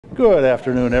Good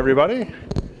afternoon, everybody.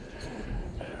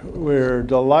 We're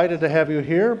delighted to have you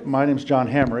here. My name is John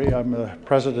Hamre. I'm the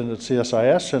president at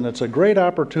CSIS, and it's a great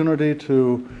opportunity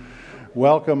to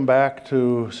welcome back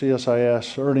to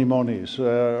CSIS Ernie Moniz.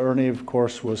 Ernie, of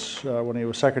course, was when he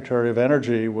was Secretary of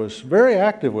Energy, was very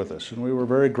active with us, and we were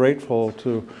very grateful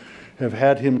to have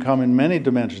had him come in many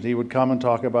dimensions. He would come and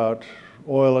talk about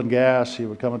oil and gas. He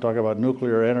would come and talk about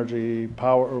nuclear energy,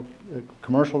 power,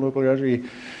 commercial nuclear energy,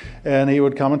 and he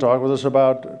would come and talk with us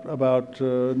about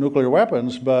nuclear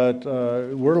weapons. But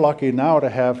we're lucky now to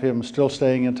have him still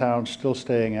staying in town, still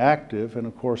staying active, and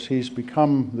of course he's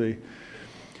become the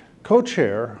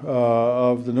co-chair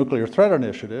of the Nuclear Threat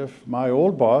Initiative. My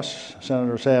old boss,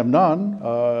 Senator Sam Nunn,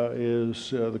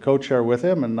 is the co-chair with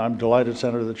him, and I'm delighted,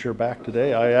 Senator, that you're back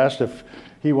today. I asked if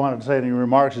he wanted to say any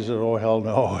remarks. He said, "Oh, hell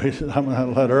no." He said, "I'm going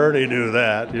to let Ernie do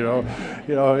that." You know.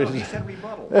 He said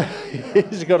rebuttal.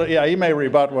 He's going to. Yeah, he may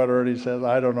rebut what Ernie says.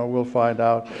 I don't know. We'll find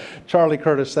out. Charlie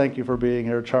Curtis, thank you for being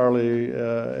here. Charlie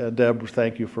and Deb,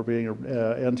 thank you for being here.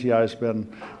 NTI has been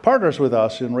partners with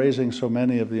us in raising so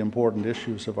many of the important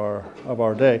issues of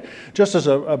our day. Just as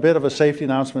a bit of a safety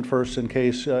announcement first, in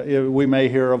case we may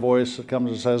hear a voice that comes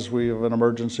and says we have an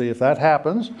emergency. If that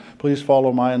happens, please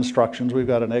follow my instructions. We've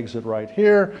got an exit right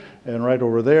here and right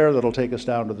over there that'll take us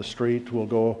down to the street. We'll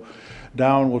go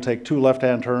down, we'll take two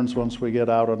left-hand turns once we get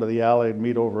out onto the alley and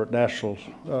meet over at National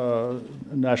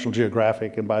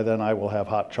Geographic, and by then I will have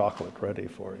hot chocolate ready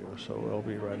for you, so we'll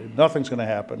be ready. Nothing's going to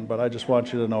happen, but I just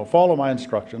want you to know, follow my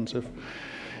instructions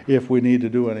if we need to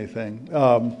do anything.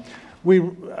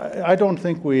 I don't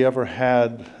think we ever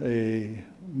had a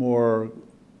more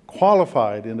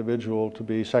qualified individual to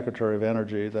be Secretary of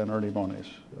Energy than Ernie Moniz.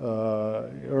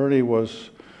 Ernie was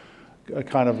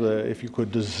kind of if you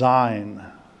could design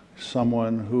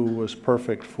someone who was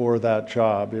perfect for that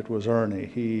job, it was Ernie.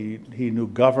 He knew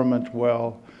government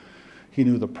well. He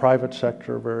knew the private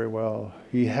sector very well.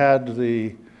 He had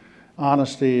the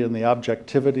honesty and the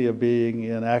objectivity of being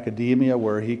in academia,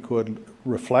 where he could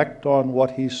reflect on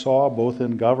what he saw both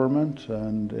in government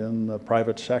and in the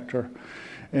private sector.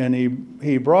 And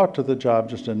he brought to the job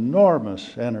just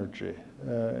enormous energy.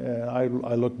 And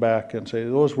I look back and say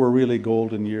those were really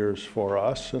golden years for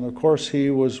us. And of course, he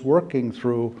was working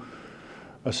through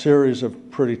a series of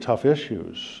pretty tough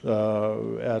issues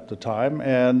at the time.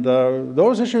 And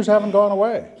those issues haven't gone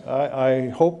away. I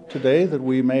hope today that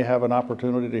we may have an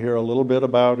opportunity to hear a little bit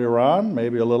about Iran,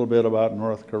 maybe a little bit about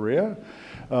North Korea.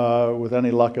 With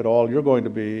any luck at all, you're going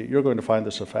to find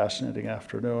this a fascinating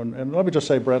afternoon. And let me just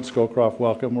say, Brent Scowcroft,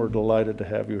 welcome. We're delighted to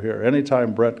have you here.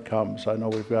 Anytime Brent comes, I know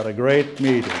we've got a great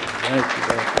meeting. Thank you,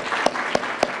 Brent.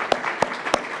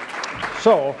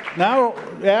 So now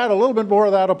add a little bit more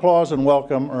of that applause and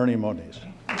welcome Ernie Moniz.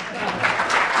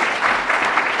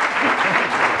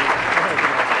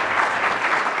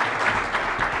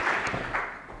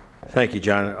 Thank you,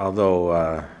 John. Although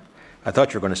I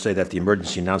thought you were going to say that the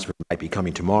emergency announcement might be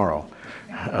coming tomorrow,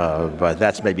 but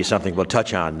that's maybe something we'll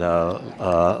touch on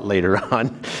later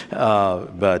on.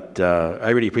 But I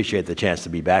really appreciate the chance to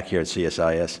be back here at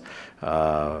CSIS,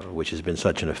 which has been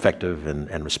such an effective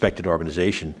and respected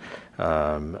organization,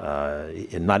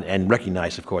 and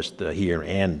recognized, of course, here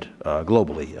and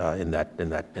globally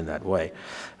in that way.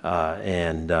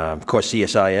 Of course,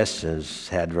 CSIS has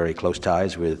had very close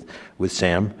ties with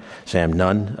Sam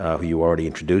Nunn, who you already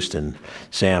introduced, and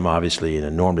Sam, obviously, an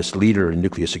enormous leader in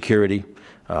nuclear security,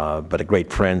 but a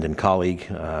great friend and colleague,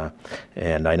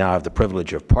 and I now have the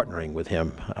privilege of partnering with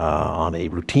him on a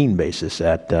routine basis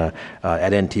at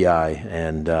NTI,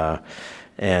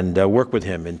 and work with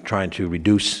him in trying to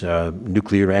reduce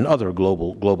nuclear and other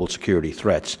global security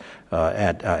threats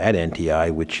at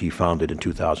NTI, which he founded in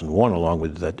 2001 along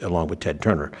with Ted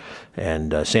Turner.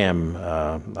 And Sam,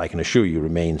 I can assure you,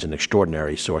 remains an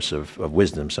extraordinary source of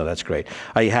wisdom, so that's great.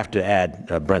 I have to add,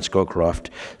 Brent Scowcroft,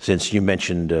 since you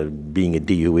mentioned being a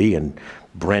DOE, and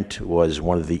Brent was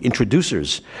one of the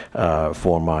introducers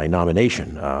for my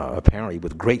nomination, apparently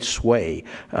with great sway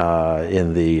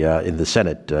in the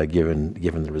Senate, given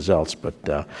the results.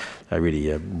 But I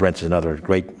really, Brent's another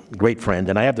great friend,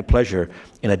 and I have the pleasure,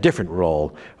 in a different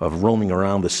role, of roaming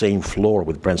around the same floor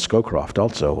with Brent Scowcroft,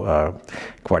 also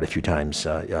quite a few times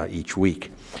each week.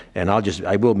 And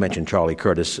I will mention Charlie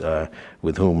Curtis,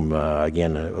 with whom,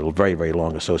 again, a very, very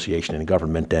long association in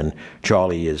government, and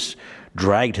Charlie is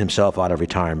dragged himself out of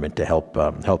retirement to help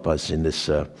us in these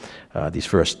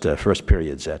first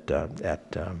periods at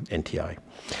NTI.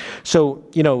 So,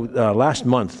 last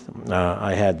month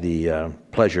I had the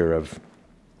pleasure of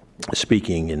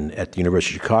speaking at the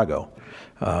University of Chicago.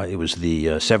 It was the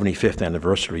 75th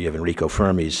anniversary of Enrico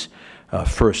Fermi's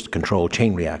first controlled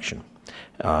chain reaction.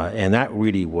 And that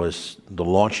really was the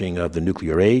launching of the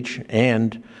nuclear age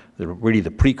and really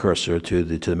the precursor to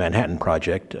the Manhattan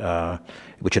Project,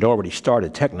 which had already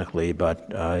started technically,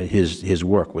 but his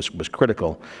work was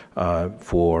critical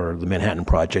for the Manhattan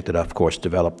Project that, of course,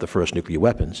 developed the first nuclear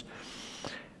weapons.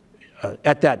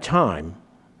 At that time,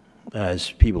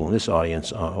 as people in this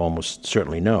audience almost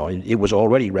certainly know, it was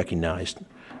already recognized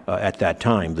at that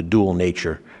time the dual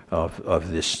nature of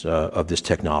this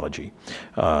technology.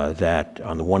 That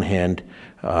on the one hand,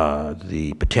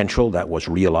 the potential that was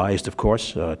realized, of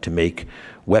course, to make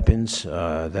weapons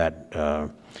that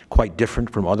quite different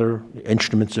from other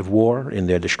instruments of war in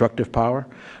their destructive power,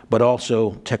 but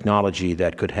also technology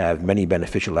that could have many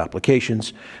beneficial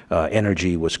applications.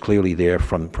 Energy was clearly there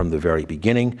from the very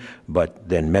beginning, but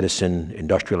then medicine,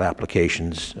 industrial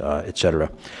applications, et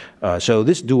cetera. So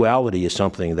this duality is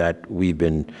something that we've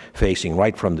been facing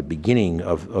right from the beginning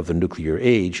of the nuclear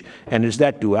age, and it's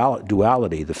that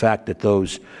duality, the fact that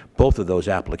both of those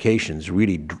applications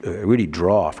really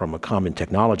draw from a common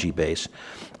technology base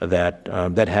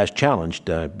that has challenged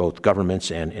both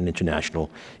governments and international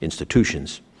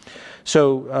institutions.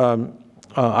 So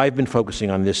I've been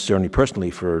focusing on this certainly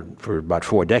personally for about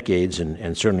 4 decades,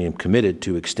 and certainly am committed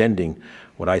to extending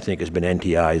what I think has been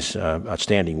NTI's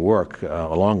outstanding work,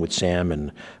 along with Sam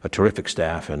and a terrific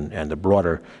staff and the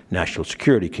broader national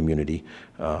security community,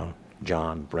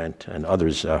 John, Brent, and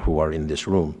others who are in this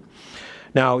room.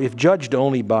 Now, if judged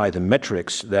only by the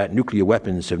metrics that nuclear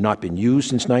weapons have not been used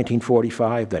since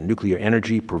 1945, that nuclear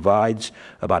energy provides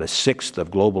about 1/6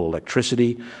 of global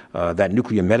electricity, that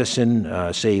nuclear medicine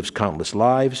saves countless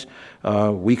lives,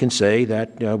 we can say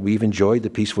that we've enjoyed the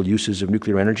peaceful uses of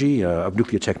nuclear energy, of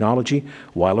nuclear technology,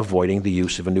 while avoiding the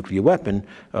use of a nuclear weapon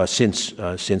since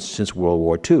World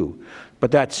War II.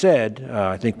 But that said,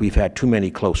 I think we've had too many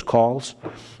close calls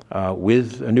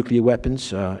with nuclear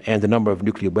weapons, and the number of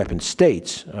nuclear weapon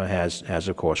states has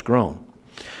of course grown.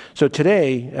 So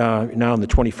today, now in the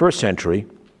 21st century,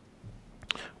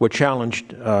 we're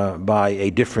challenged by a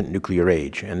different nuclear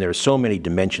age, and there are so many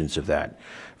dimensions of that.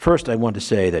 First, I want to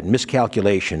say that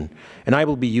miscalculation, and I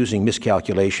will be using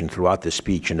miscalculation throughout this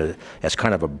speech as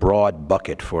kind of a broad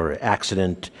bucket for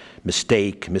accident,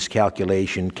 mistake,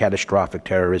 miscalculation, catastrophic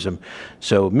terrorism.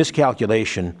 So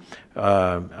miscalculation,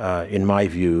 in my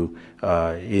view,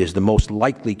 is the most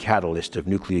likely catalyst of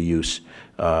nuclear use.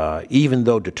 Even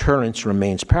though deterrence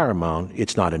remains paramount,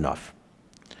 it's not enough.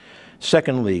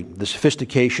 Secondly, the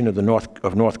sophistication of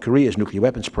North Korea's nuclear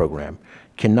weapons program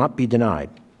cannot be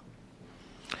denied.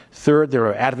 Third, there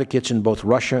are advocates in both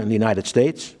Russia and the United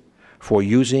States for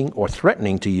using or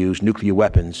threatening to use nuclear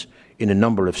weapons in a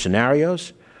number of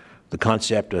scenarios. The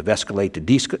concept of escalate to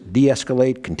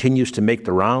de-escalate continues to make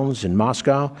the rounds in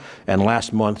Moscow, and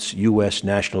last month's U.S.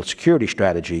 national security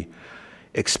strategy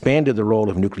expanded the role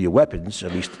of nuclear weapons,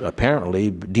 at least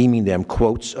apparently, deeming them,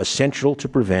 quotes, essential to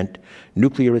prevent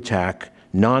nuclear attack,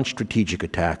 non-strategic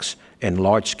attacks, and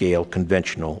large-scale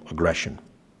conventional aggression.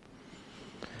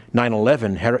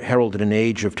 9/11 heralded an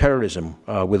age of terrorism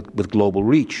with global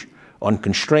reach,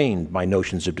 unconstrained by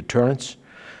notions of deterrence,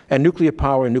 and nuclear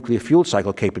power and nuclear fuel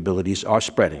cycle capabilities are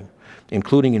spreading,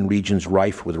 including in regions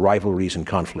rife with rivalries and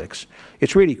conflicts.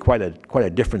 It's really quite a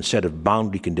different set of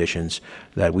boundary conditions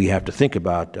that we have to think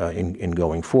about in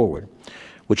going forward,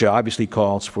 which obviously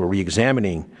calls for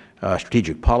re-examining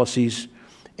strategic policies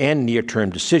and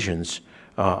near-term decisions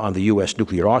on the U.S.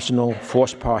 nuclear arsenal,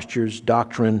 force postures,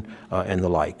 doctrine, and the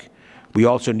like. We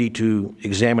also need to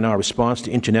examine our response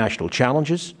to international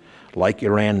challenges, like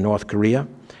Iran and North Korea,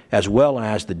 as well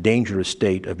as the dangerous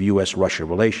state of U.S.-Russia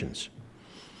relations.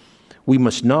 We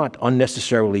must not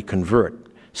unnecessarily convert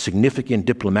significant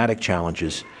diplomatic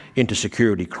challenges into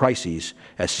security crises,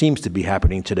 as seems to be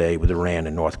happening today with Iran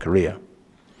and North Korea.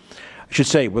 I should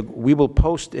say, we will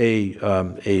post a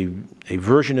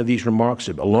version of these remarks,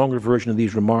 a longer version of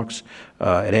these remarks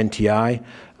at NTI.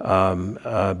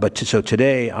 So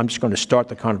today, I'm just going to start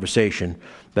the conversation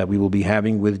that we will be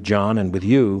having with John and with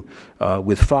you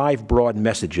with 5 broad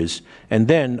messages, and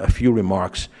then a few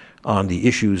remarks on the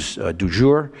issues du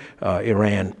jour,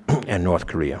 Iran and North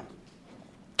Korea.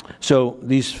 So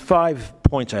these 5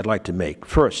 points I'd like to make.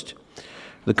 First,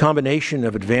 the combination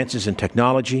of advances in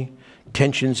technology,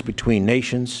 tensions between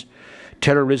nations,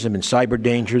 terrorism and cyber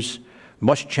dangers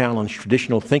must challenge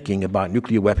traditional thinking about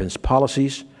nuclear weapons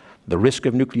policies, the risk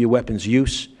of nuclear weapons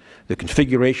use, the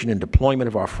configuration and deployment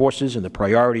of our forces, and the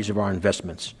priorities of our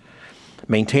investments.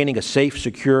 Maintaining a safe,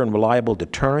 secure, and reliable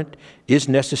deterrent is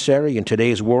necessary in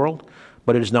today's world,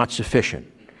 but it is not sufficient.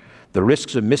 The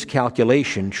risks of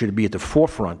miscalculation should be at the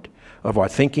forefront of our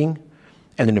thinking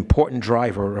and an important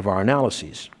driver of our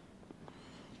analyses.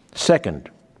 Second,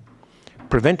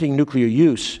 preventing nuclear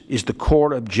use is the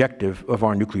core objective of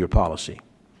our nuclear policy.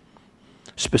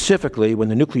 Specifically, when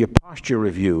the nuclear posture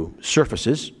review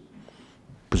surfaces,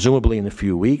 presumably in a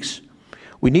few weeks,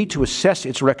 we need to assess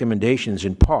its recommendations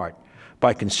in part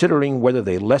by considering whether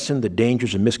they lessen the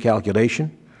dangers of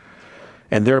miscalculation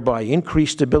and thereby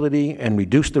increase stability and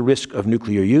reduce the risk of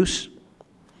nuclear use,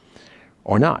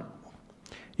 or not.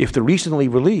 If the recently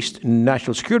released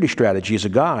National Security Strategy is a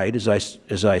guide,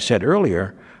 as I said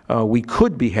earlier, we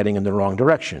could be heading in the wrong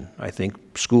direction. I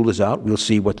think school is out. We'll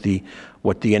see what the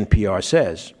NPR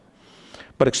says.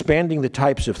 But expanding the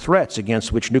types of threats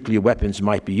against which nuclear weapons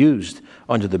might be used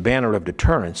under the banner of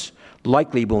deterrence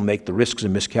likely will make the risks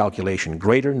of miscalculation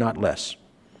greater, not less.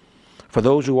 For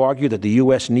those who argue that the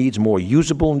U.S. needs more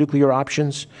usable nuclear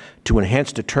options to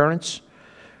enhance deterrence,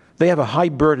 they have a high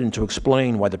burden to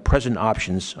explain why the present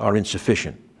options are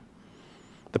insufficient.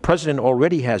 The President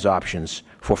already has options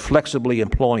for flexibly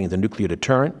employing the nuclear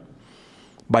deterrent.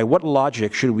 By what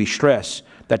logic should we stress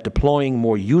that deploying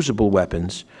more usable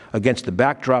weapons against the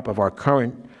backdrop of our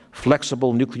current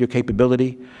flexible nuclear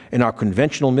capability and our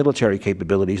conventional military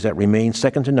capabilities that remain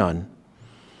second to none,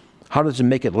 how does it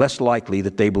make it less likely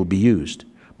that they will be used?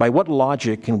 By what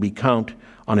logic can we count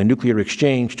on a nuclear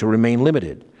exchange to remain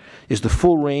limited? Is the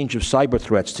full range of cyber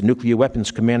threats to nuclear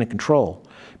weapons command and control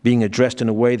being addressed in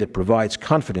a way that provides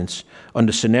confidence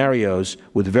under scenarios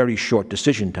with very short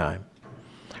decision time?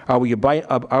 Are we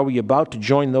about to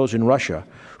join those in Russia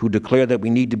who declare that we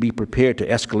need to be prepared to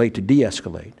escalate to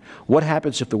de-escalate? What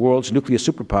happens if the world's nuclear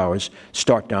superpowers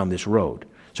start down this road?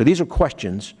 So these are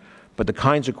questions, but the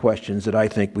kinds of questions that I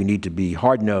think we need to be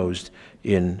hard-nosed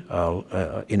in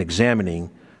examining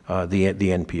the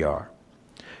NPR.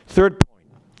 Third point,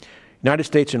 United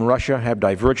States and Russia have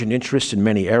divergent interests in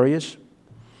many areas.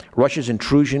 Russia's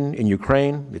intrusion in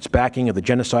Ukraine, its backing of the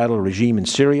genocidal regime in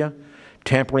Syria,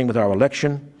 tampering with our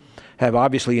election, have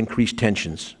obviously increased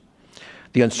tensions.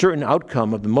 The uncertain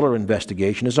outcome of the Mueller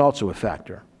investigation is also a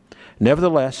factor.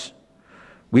 Nevertheless,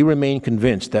 we remain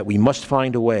convinced that we must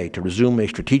find a way to resume a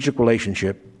strategic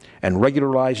relationship and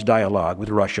regularize dialogue with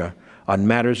Russia on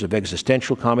matters of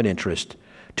existential common interest,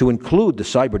 to include the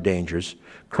cyber dangers,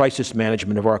 crisis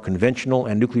management of our conventional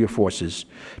and nuclear forces,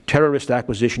 terrorist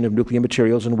acquisition of nuclear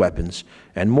materials and weapons,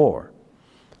 and more.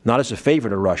 Not as a favor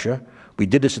to Russia, we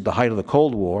did this at the height of the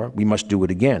Cold War, we must do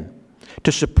it again.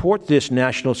 To support this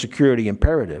national security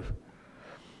imperative,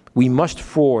 we must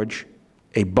forge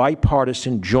a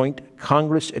bipartisan joint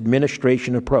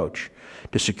Congress-administration approach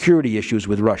to security issues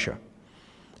with Russia,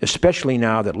 especially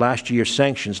now that last year's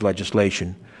sanctions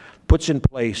legislation puts in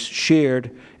place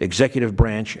shared executive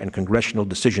branch and congressional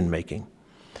decision-making.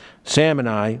 Sam and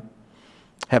I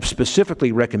have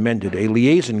specifically recommended a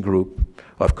liaison group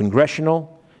of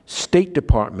congressional, State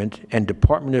Department, and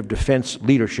Department of Defense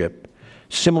leadership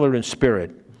similar in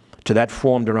spirit to that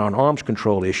formed around arms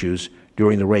control issues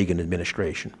during the Reagan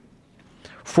administration.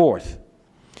 Fourth,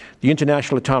 the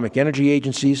International Atomic Energy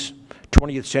Agency's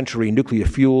 20th century nuclear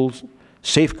fuels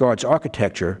safeguards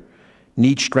architecture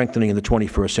needs strengthening in the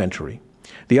 21st century.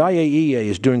 The IAEA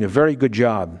is doing a very good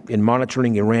job in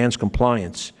monitoring Iran's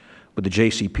compliance with the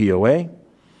JCPOA,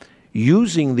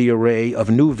 using the array of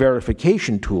new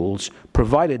verification tools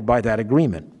provided by that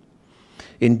agreement.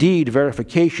 Indeed,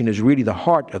 verification is really the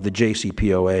heart of the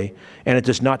JCPOA, and it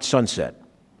does not sunset.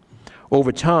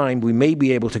 Over time, we may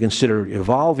be able to consider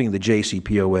evolving the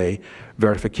JCPOA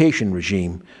verification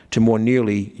regime to more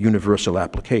nearly universal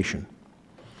application.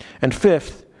 And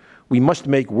fifth, we must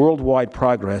make worldwide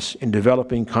progress in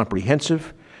developing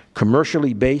comprehensive,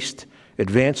 commercially based,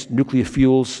 advanced nuclear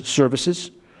fuels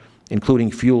services,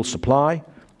 including fuel supply,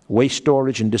 waste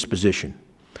storage, and disposition.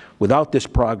 Without this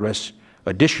progress,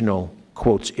 additional,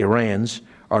 quotes, Irans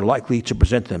are likely to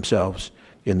present themselves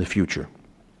in the future.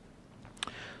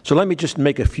 So let me just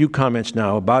make a few comments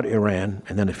now about Iran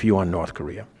and then a few on North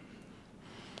Korea.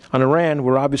 On Iran,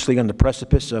 we're obviously on the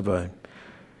precipice of a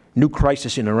new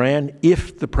crisis in Iran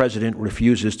if the President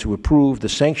refuses to approve the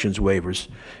sanctions waivers,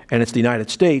 and it's the United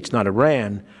States, not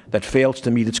Iran, that fails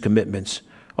to meet its commitments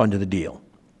under the deal.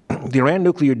 The Iran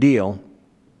nuclear deal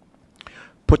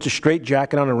puts a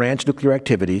straitjacket on Iran's nuclear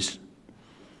activities.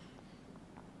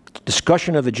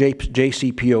 Discussion of the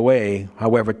JCPOA,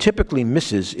 however, typically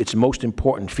misses its most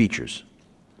important features,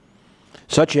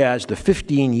 such as the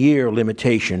 15-year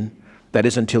limitation that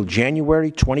is until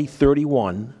January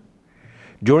 2031,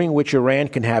 during which Iran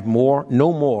can have no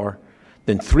more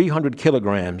than 300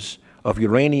 kilograms of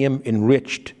uranium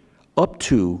enriched up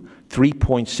to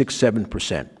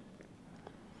 3.67%.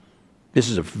 This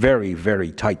is a very,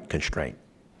 very tight constraint.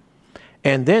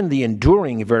 and then the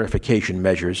enduring verification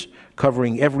measures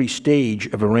covering every stage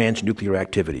of Iran's nuclear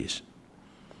activities.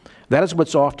 That is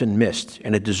what's often missed,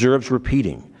 and it deserves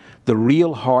repeating. The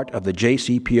real heart of the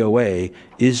JCPOA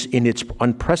is in its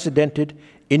unprecedented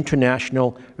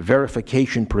international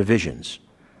verification provisions.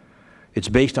 It's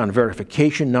based on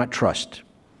verification, not trust.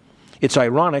 It's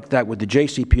ironic that with the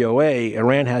JCPOA,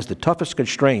 Iran has the toughest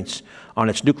constraints on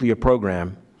its nuclear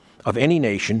program of any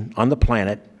nation on the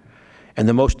planet and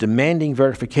the most demanding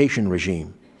verification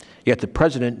regime. Yet the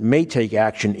President may take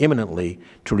action imminently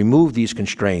to remove these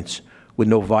constraints with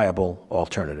no viable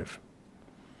alternative.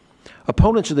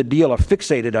 Opponents of the deal are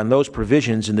fixated on those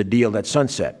provisions in the deal that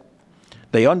sunset.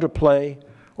 They underplay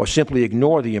or simply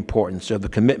ignore the importance of the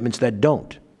commitments that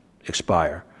don't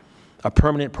expire: a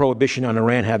permanent prohibition on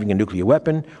Iran having a nuclear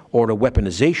weapon or a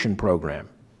weaponization program,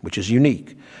 which is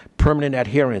unique, permanent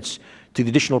adherence to the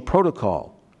additional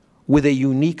protocol with a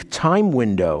unique time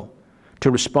window to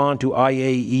respond to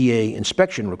IAEA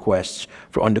inspection requests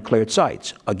for undeclared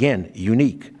sites, again,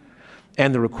 unique,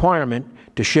 and the requirement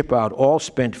to ship out all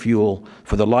spent fuel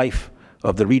for the life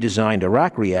of the redesigned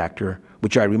Iraq reactor,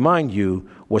 which I remind you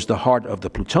was the heart of the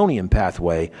plutonium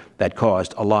pathway that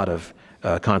caused a lot of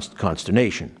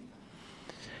consternation.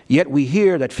 Yet we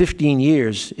hear that 15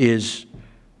 years is,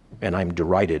 and I'm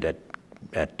derided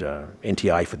at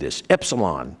NTI for this,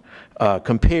 epsilon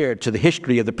compared to the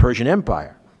history of the Persian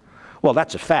Empire. Well,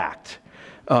 that's a fact,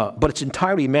 but it's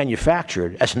entirely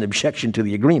manufactured as an objection to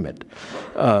the agreement.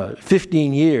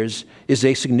 15 years is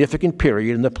a significant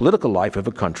period in the political life of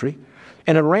a country,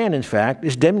 and Iran, in fact,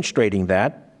 is demonstrating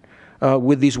that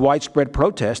with these widespread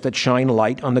protests that shine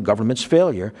light on the government's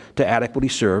failure to adequately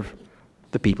serve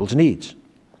the people's needs.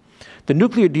 The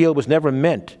nuclear deal was never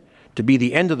meant to be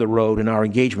the end of the road in our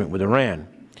engagement with Iran.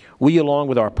 We, along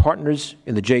with our partners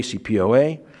in the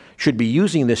JCPOA, should be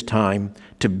using this time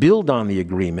to build on the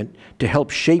agreement to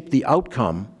help shape the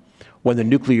outcome when the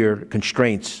nuclear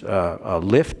constraints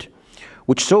lift,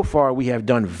 which so far we have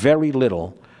done very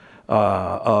little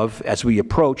of as we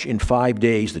approach in 5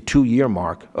 days the 2-year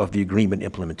mark of the agreement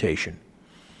implementation.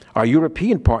 Our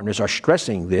European partners are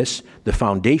stressing this, the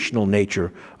foundational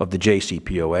nature of the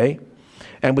JCPOA,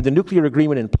 and with the nuclear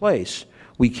agreement in place,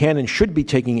 we can and should be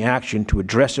taking action to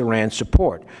address Iran's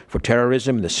support for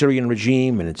terrorism, the Syrian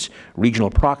regime and its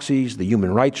regional proxies, the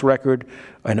human rights record,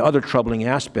 and other troubling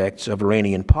aspects of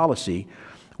Iranian policy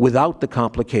without the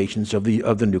complications of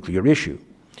the nuclear issue.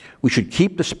 We should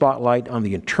keep the spotlight on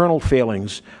the internal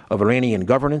failings of Iranian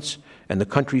governance and the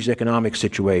country's economic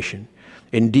situation.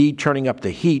 Indeed, turning up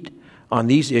the heat on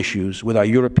these issues with our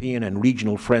European and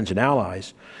regional friends and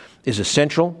allies is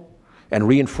essential and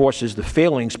reinforces the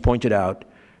failings pointed out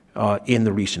in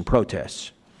the recent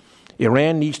protests.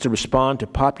 Iran needs to respond to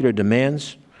popular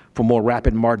demands for more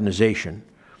rapid modernization.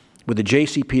 With the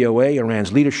JCPOA,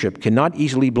 Iran's leadership cannot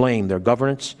easily blame their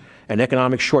governance and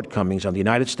economic shortcomings on the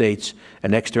United States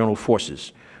and external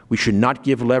forces. We should not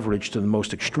give leverage to the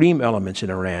most extreme elements in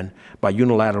Iran by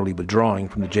unilaterally withdrawing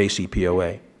from the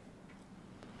JCPOA.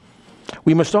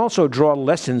 We must also draw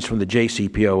lessons from the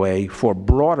JCPOA for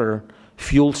broader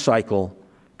fuel cycle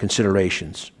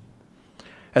considerations.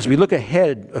 As we look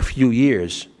ahead a few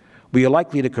years, we are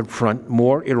likely to confront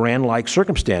more Iran-like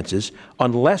circumstances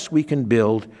unless we can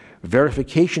build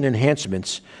verification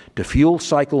enhancements to fuel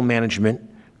cycle management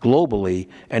globally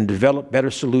and develop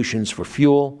better solutions for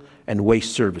fuel and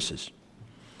waste services.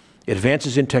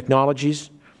 Advances in technology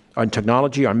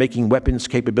are making weapons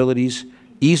capabilities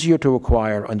easier to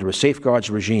acquire under a safeguards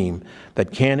regime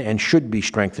that can and should be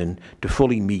strengthened to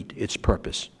fully meet its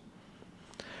purpose.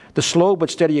 The slow but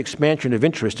steady expansion of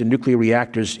interest in nuclear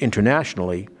reactors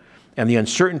internationally and the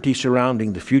uncertainty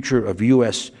surrounding the future of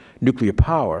U.S. nuclear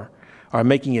power are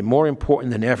making it more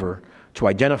important than ever to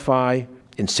identify,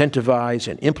 incentivize,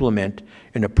 and implement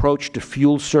an approach to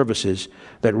fuel services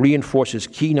that reinforces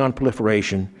key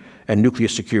nonproliferation and nuclear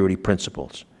security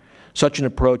principles. Such an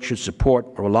approach should support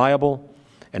a reliable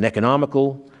and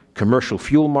economical commercial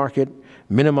fuel market,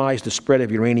 minimize the spread of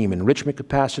uranium enrichment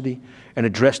capacity, and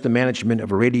address the management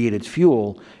of irradiated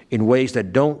fuel in ways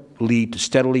that don't lead to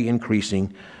steadily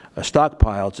increasing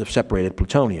stockpiles of separated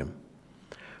plutonium.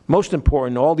 Most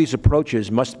important, all these approaches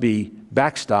must be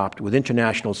backstopped with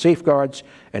international safeguards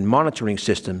and monitoring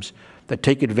systems that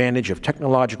take advantage of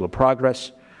technological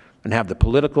progress and have the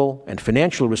political and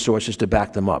financial resources to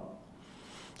back them up.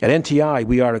 At NTI,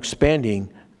 we are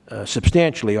expanding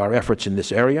substantially our efforts in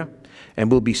this area, and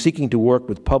will be seeking to work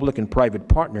with public and private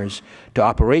partners to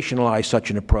operationalize such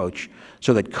an approach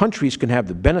so that countries can have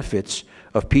the benefits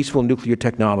of peaceful nuclear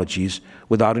technologies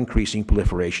without increasing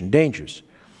proliferation dangers.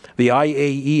 The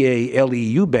IAEA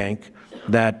LEU Bank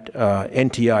that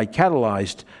NTI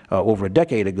catalyzed over a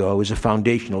decade ago is a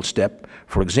foundational step,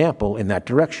 for example, in that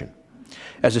direction.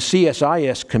 As the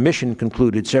CSIS Commission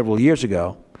concluded several years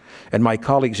ago, and my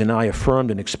colleagues and I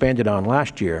affirmed and expanded on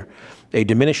last year, a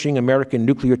diminishing American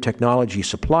nuclear technology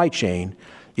supply chain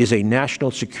is a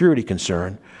national security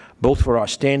concern, both for our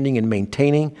standing in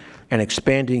maintaining and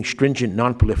expanding stringent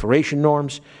nonproliferation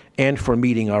norms and for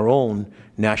meeting our own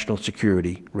national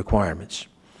security requirements.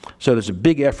 So there's a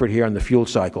big effort here on the fuel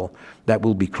cycle that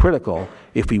will be critical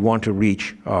if we want to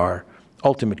reach our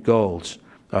ultimate goals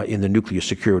in the nuclear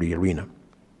security arena.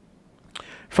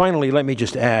 Finally, let me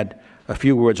just add a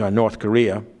few words on North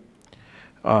Korea.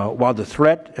 While the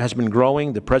threat has been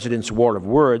growing, the President's war of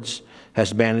words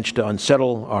has managed to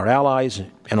unsettle our allies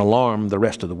and alarm the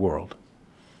rest of the world,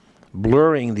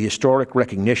 blurring the historic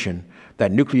recognition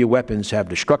that nuclear weapons have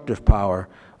destructive power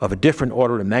of a different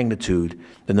order of magnitude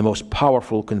than the most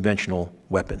powerful conventional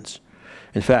weapons.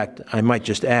 In fact, I might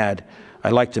just add,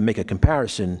 I'd like to make a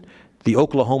comparison. The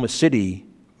Oklahoma City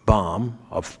bomb,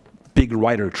 a big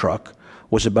Ryder truck,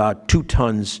 was about 2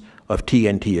 tons of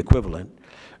TNT equivalent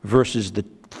versus the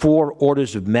 4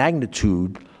 orders of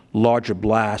magnitude larger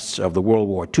blasts of the World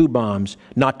War II bombs,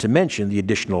 not to mention the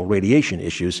additional radiation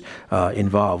issues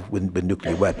involved with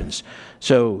nuclear weapons.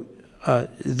 So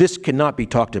this cannot be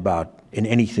talked about in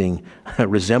anything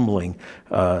resembling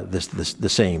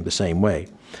the same way.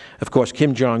 Of course,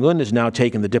 Kim Jong-un has now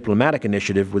taken the diplomatic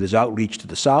initiative with his outreach to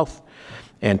the South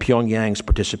and Pyongyang's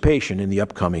participation in the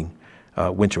upcoming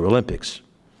Winter Olympics.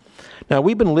 Now,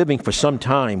 we've been living for some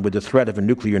time with the threat of a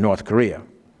nuclear North Korea,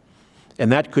 and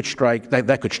that could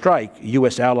strike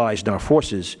U.S. allies and our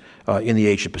forces in the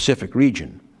Asia-Pacific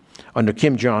region. Under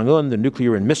Kim Jong-un, the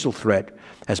nuclear and missile threat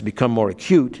has become more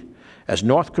acute as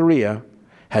North Korea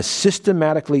has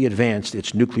systematically advanced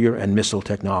its nuclear and missile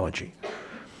technology.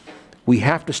 We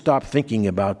have to stop thinking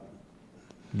about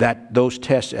those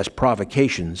tests as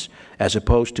provocations as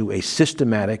opposed to a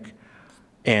systematic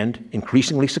and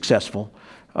increasingly successful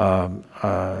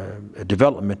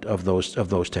development of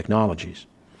those technologies.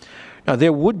 Now,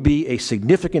 there would be a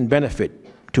significant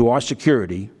benefit to our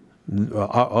security,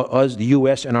 us, the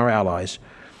U.S. and our allies,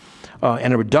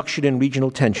 and a reduction in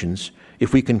regional tensions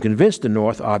if we can convince the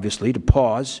North, obviously, to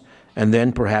pause and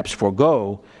then perhaps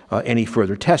forego any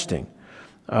further testing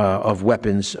of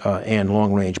weapons and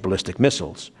long-range ballistic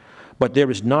missiles. But there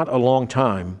is not a long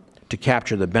time to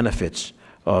capture the benefits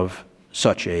of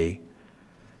such a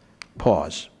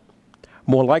pause.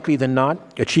 More likely than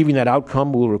not, achieving that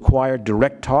outcome will require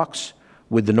direct talks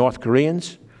with the North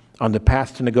Koreans on the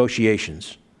path to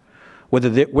negotiations.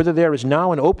 Whether there is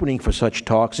now an opening for such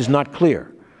talks is not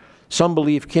clear. Some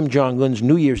believe Kim Jong-un's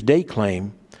New Year's Day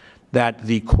claim that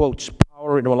the, quote,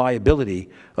 power and reliability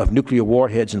of nuclear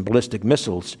warheads and ballistic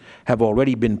missiles have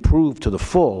already been proved to the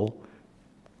full,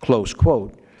 close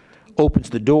quote, opens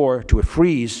the door to a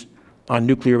freeze on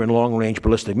nuclear and long-range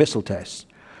ballistic missile tests.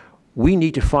 We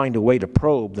need to find a way to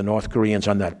probe the North Koreans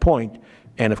on that point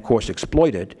and, of course,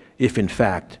 exploit it if, in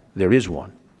fact, there is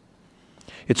one.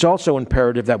 It's also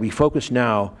imperative that we focus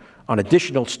now on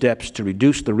additional steps to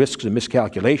reduce the risks of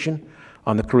miscalculation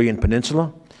on the Korean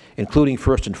Peninsula, including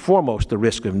first and foremost the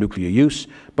risk of nuclear use,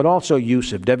 but also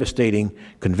use of devastating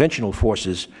conventional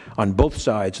forces on both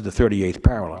sides of the 38th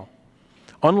parallel.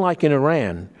 Unlike in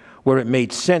Iran, where it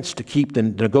made sense to keep the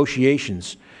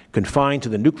negotiations confined to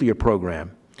the nuclear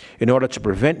program in order to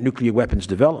prevent nuclear weapons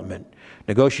development,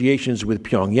 negotiations with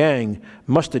Pyongyang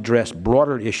must address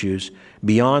broader issues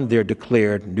beyond their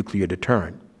declared nuclear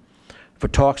deterrent. For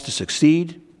talks to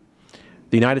succeed,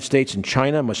 the United States and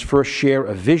China must first share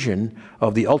a vision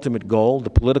of the ultimate goal, the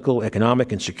political,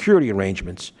 economic, and security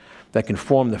arrangements that can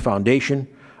form the foundation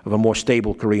of a more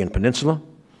stable Korean peninsula.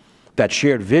 That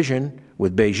shared vision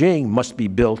with Beijing must be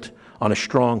built on a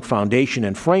strong foundation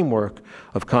and framework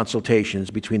of consultations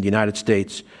between the United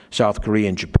States, South Korea,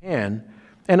 and Japan,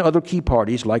 and other key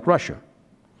parties like Russia.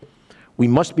 We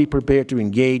must be prepared to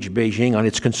engage Beijing on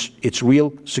its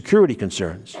real security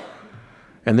concerns.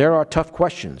 And there are tough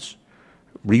questions.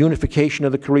 Reunification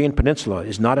of the Korean Peninsula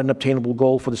is not an obtainable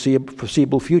goal for the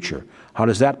foreseeable future. How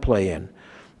does that play in?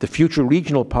 The future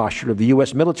regional posture of the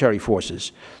U.S. military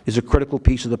forces is a critical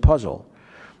piece of the puzzle.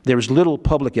 There is little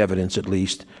public evidence, at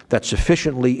least, that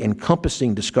sufficiently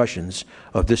encompassing discussions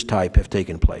of this type have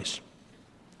taken place.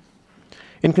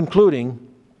 In concluding,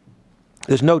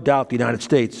 there's no doubt the United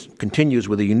States continues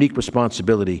with a unique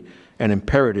responsibility and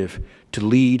imperative to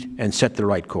lead and set the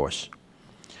right course.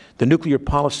 The nuclear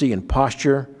policy and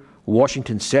posture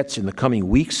Washington sets in the coming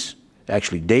weeks,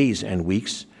 actually days and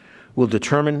weeks, will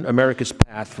determine America's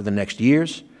path for the next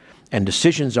years and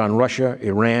decisions on Russia,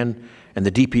 Iran, and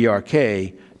the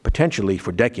DPRK potentially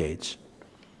for decades.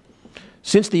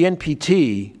 Since the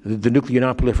NPT, the Nuclear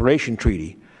Nonproliferation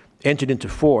Treaty, entered into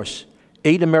force,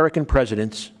 8 American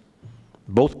presidents,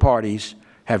 both parties,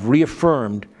 have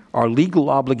reaffirmed our legal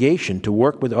obligation to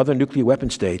work with other nuclear weapon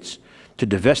states to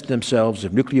divest themselves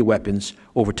of nuclear weapons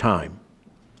over time.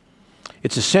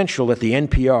 It's essential that the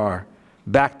NPR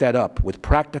back that up with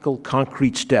practical,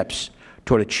 concrete steps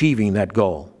toward achieving that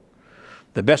goal.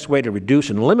 The best way to reduce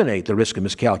and eliminate the risk of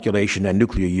miscalculation and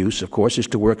nuclear use, of course, is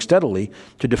to work steadily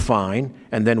to define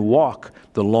and then walk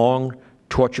the long,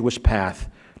 tortuous path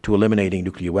to eliminating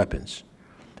nuclear weapons.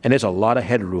 And there's a lot of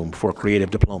headroom for creative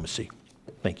diplomacy.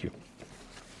 Thank you.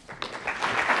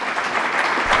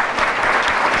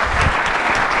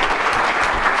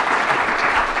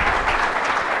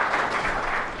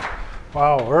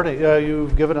 Wow, Ernie,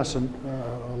 you've given us a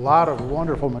lot of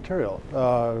wonderful material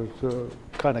to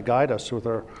kind of guide us with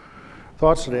our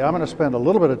thoughts today. I'm going to spend a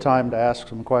little bit of time to ask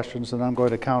some questions, and I'm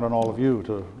going to count on all of you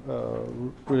to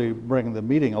really bring the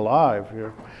meeting alive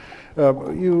here.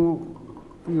 You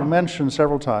mentioned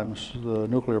several times the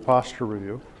nuclear posture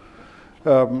review.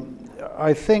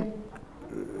 I think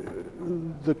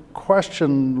the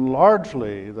question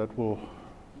largely that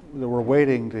we're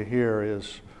waiting to hear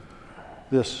is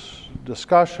this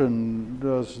discussion: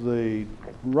 does the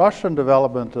Russian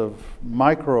development of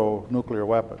micro-nuclear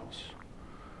weapons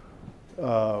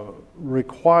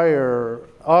require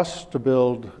us to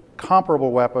build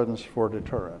comparable weapons for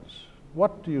deterrence?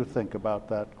 What do you think about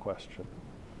that question?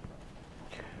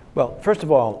 Well, first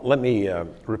of all, let me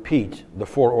repeat the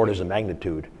 4 orders of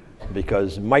magnitude,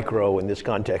 because micro in this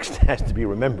context has to be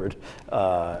remembered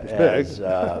as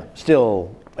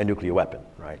still a nuclear weapon,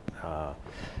 right?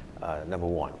 Number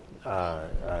one.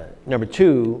 Number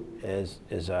two, as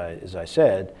I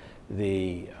said,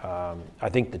 I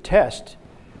think the test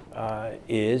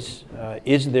is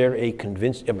there a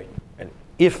convincing?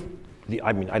 I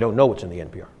don't know what's in the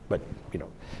NPR,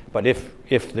 but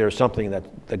if there's something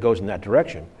that goes in that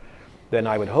direction, then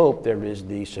I would hope there is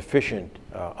the sufficient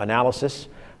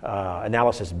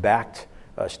analysis-backed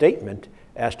statement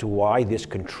as to why this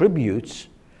contributes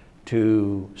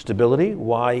to stability,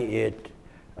 why it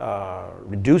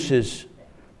reduces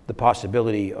the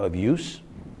possibility of use.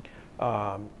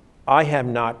 I have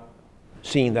not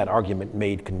seen that argument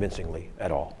made convincingly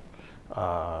at all.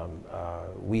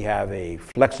 We have a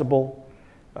flexible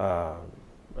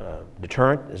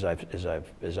deterrent, as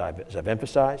I've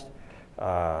emphasized.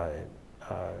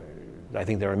 I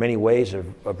think there are many ways of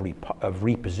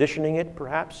repositioning it,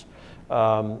 perhaps.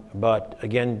 But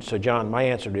again, so John, my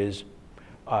answer is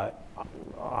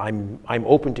I'm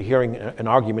open to hearing an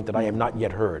argument that I have not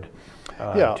yet heard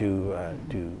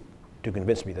to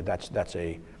convince me that that's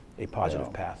a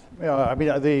positive path. Yeah, I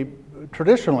mean,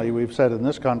 traditionally we've said in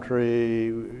this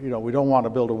country, we don't want to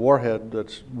build a warhead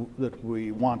that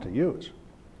we want to use.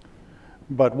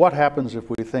 But what happens if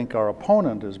we think our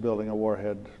opponent is building a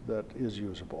warhead that is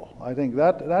usable? I think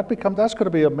that's going to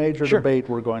be a major debate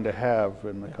we're going to have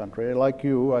in the country. Like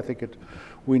you, I think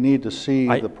we need to see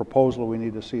the proposal, we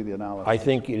need to see the analysis. I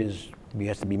think it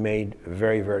has to be made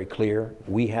very, very clear.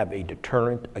 We have a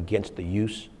deterrent against the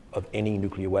use of any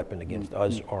nuclear weapon against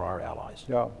us or our allies.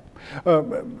 Yeah.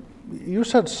 You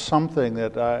said something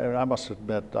that I must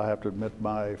admit, I have to admit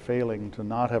my failing to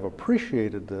not have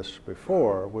appreciated this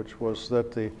before, which was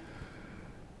that the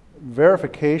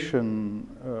verification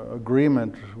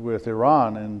agreement with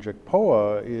Iran in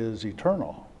JCPOA is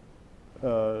eternal.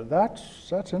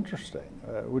 That's interesting.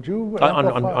 Would you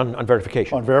amplify? On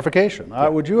verification? On verification. Yeah.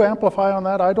 Would you amplify on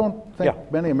that? I don't think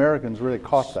many Americans really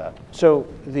caught that. So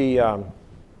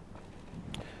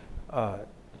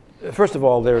first of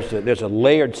all, there's a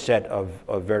layered set of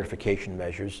verification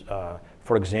measures,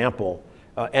 for example,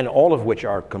 and all of which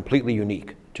are completely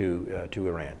unique to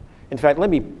Iran. In fact, let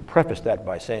me preface that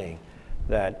by saying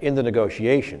that in the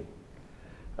negotiation,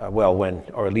 when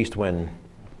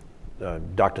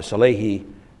Dr. Salehi,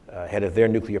 head of their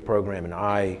nuclear program, and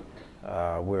I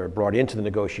were brought into the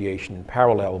negotiation in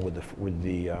parallel with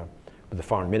the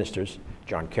foreign ministers,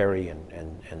 John Kerry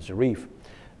and Zarif,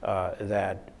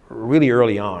 that really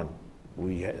early on,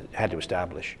 we had to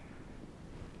establish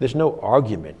there's no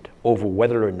argument over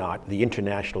whether or not the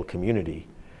international community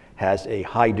has a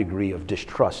high degree of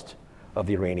distrust of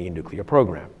the Iranian nuclear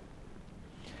program.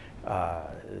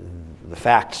 The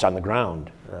facts on the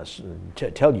ground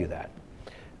tell you that.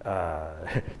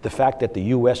 The fact that the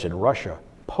US and Russia,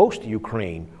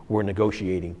 post-Ukraine, were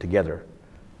negotiating together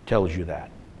tells you that.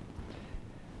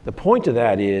 The point of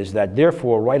that is that,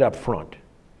 therefore, right up front,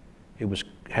 it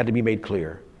had to be made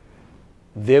clear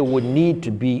there would need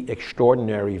to be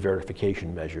extraordinary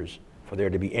verification measures for there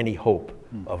to be any hope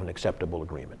of an acceptable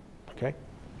agreement, okay?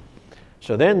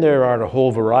 So then there are a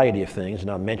whole variety of things, and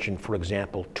I'll mention, for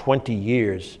example, 20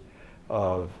 years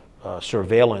of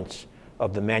surveillance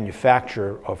of the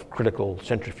manufacture of critical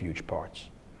centrifuge parts,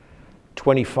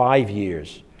 25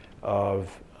 years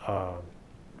of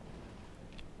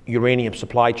uranium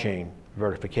supply chain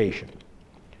verification.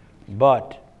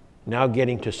 But now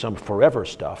getting to some forever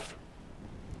stuff,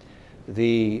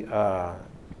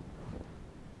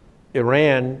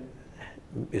 Iran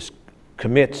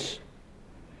commits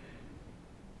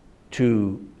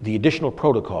to the additional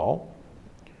protocol.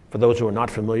 For those who are not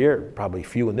familiar, probably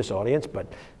few in this audience, but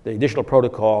the additional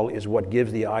protocol is what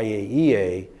gives the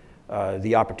IAEA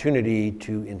the opportunity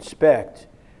to inspect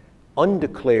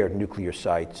undeclared nuclear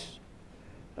sites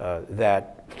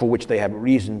for which they have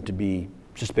reason to be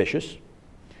suspicious.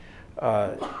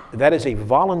 That is a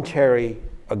voluntary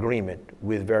agreement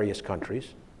with various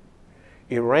countries.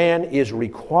 Iran is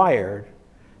required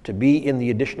to be in the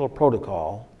additional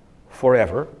protocol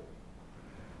forever,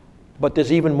 but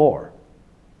there's even more.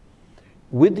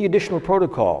 With the additional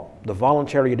protocol, the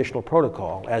voluntary additional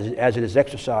protocol, as it is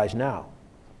exercised now,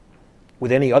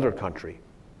 with any other country,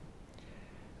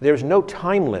 there's no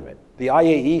time limit. The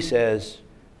IAEA says,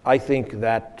 I think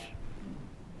that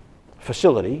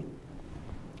facility,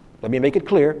 let me make it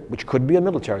clear, which could be a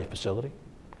military facility,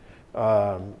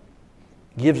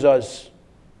 gives us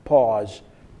pause,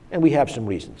 and we have some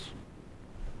reasons.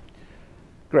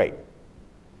 Great.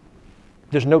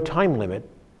 There's no time limit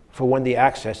for when the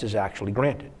access is actually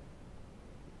granted.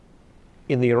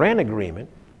 In the Iran agreement,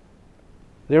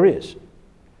 there is.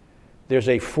 There's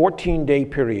a 14-day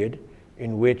period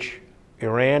in which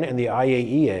Iran and the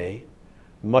IAEA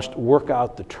must work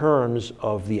out the terms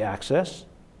of the access.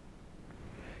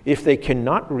 If they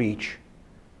cannot reach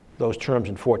those terms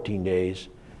in 14 days,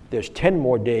 there's 10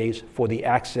 more days for the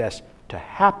access to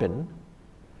happen,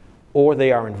 or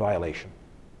they are in violation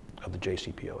of the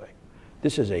JCPOA.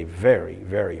 This is a very,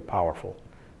 very powerful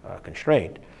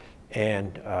constraint,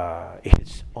 and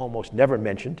it's almost never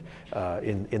mentioned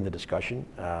in the discussion,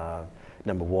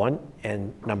 number one.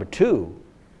 And number two,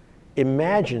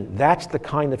 imagine that's the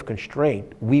kind of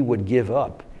constraint we would give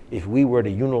up if we were to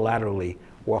unilaterally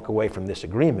walk away from this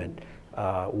agreement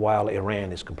while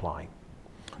Iran is complying.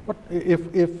 What,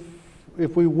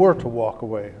 if we were to walk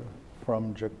away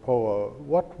from JCPOA,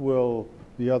 what will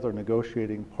the other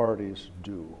negotiating parties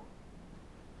do?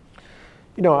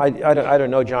 You know, I don't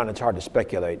know, John. It's hard to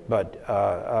speculate, but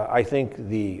I think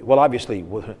well, obviously,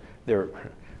 there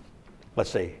are, let's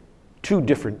say, two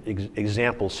different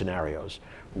example scenarios.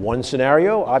 One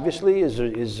scenario, obviously,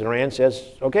 is Iran says,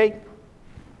 okay,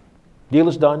 deal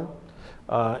is done,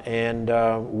 and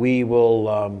we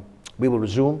will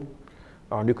resume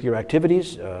our nuclear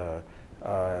activities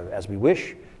as we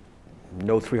wish.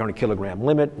 No 300-kilogram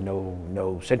limit,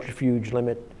 no centrifuge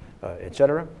limit, et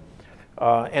cetera.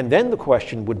 And then the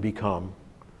question would become,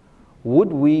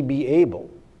 would we be able,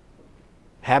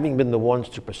 having been the ones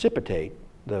to precipitate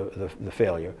the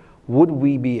failure, would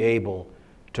we be able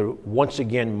to once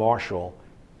again marshal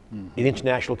an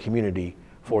international community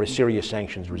for a serious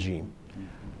sanctions regime?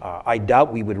 I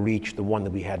doubt we would reach the one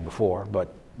that we had before,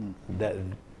 but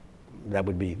that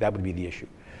would be the issue.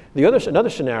 Another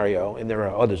scenario, and there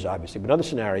are others obviously, but another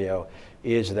scenario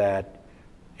is that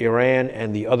Iran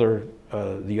and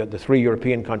the three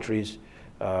European countries,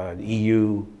 the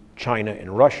EU, China,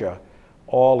 and Russia,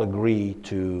 all agree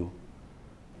to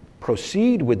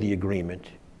proceed with the agreement,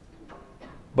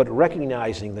 but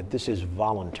recognizing that this is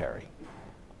voluntary.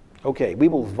 Okay, we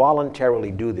will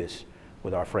voluntarily do this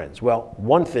with our friends. Well,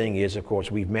 one thing is, of course,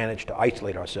 we've managed to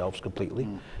isolate ourselves completely,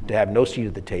 to have no seat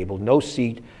at the table, no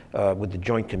seat with the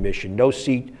Joint Commission, no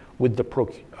seat with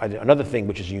another thing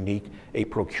which is unique, a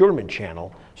procurement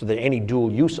channel, so that any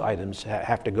dual use items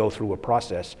have to go through a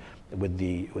process with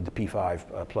the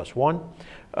P5+1.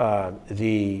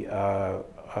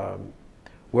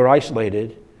 We're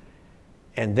isolated,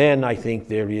 and then I think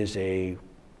there is a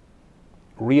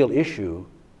real issue: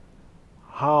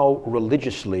 how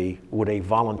religiously would a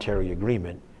voluntary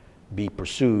agreement be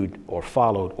pursued or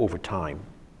followed over time,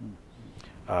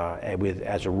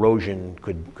 as erosion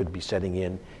could be setting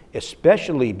in,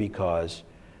 especially because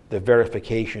the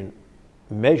verification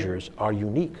measures are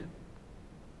unique,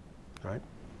 right?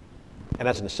 And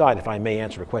as an aside, if I may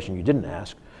answer a question you didn't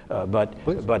ask, but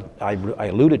I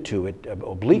alluded to it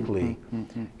obliquely,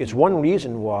 it's one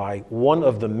reason why one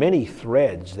of the many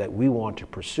threads that we want to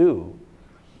pursue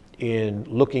in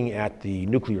looking at the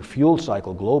nuclear fuel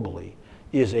cycle globally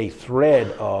is a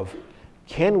thread of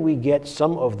can we get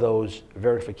some of those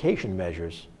verification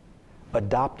measures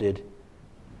adopted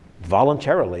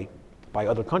voluntarily by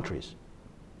other countries?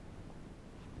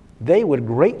 They would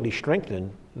greatly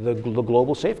strengthen the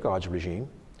global safeguards regime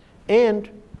and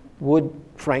would,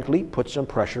 frankly, put some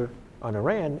pressure on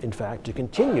Iran, in fact, to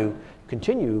continue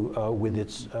with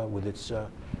its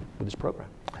program.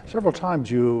 Several times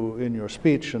you, in your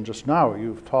speech and just now,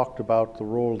 you've talked about the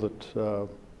role that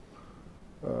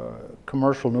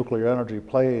commercial nuclear energy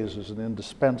plays as an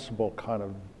indispensable kind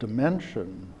of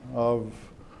dimension of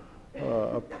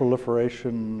a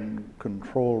proliferation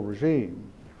control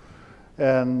regime.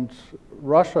 And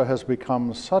Russia has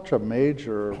become such a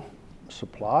major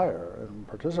supplier and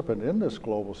participant in this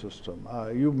global system.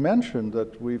 You mentioned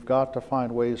that we've got to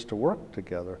find ways to work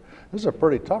together. This is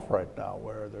pretty tough right now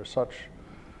where there's such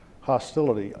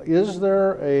hostility. Is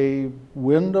there a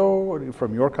window,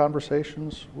 from your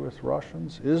conversations with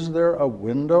Russians, is there a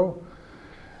window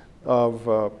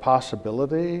of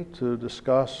possibility to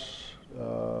discuss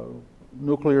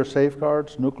nuclear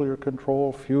safeguards, nuclear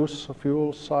control,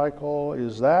 fuel cycle?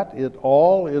 Is that it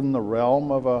all in the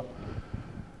realm of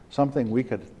something we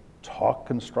could talk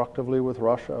constructively with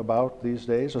Russia about these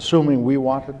days, assuming we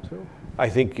wanted to? I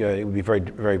think it would be very,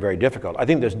 very, very difficult. I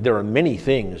think there are many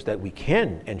things that we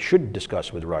can and should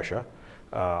discuss with Russia.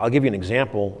 I'll give you an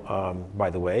example, by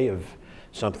the way, of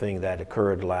something that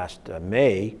occurred last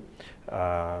May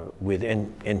with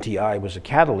NTI. Was a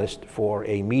catalyst for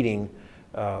a meeting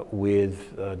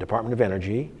with Department of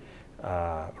Energy,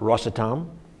 Rosatom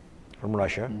from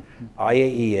Russia,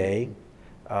 IAEA,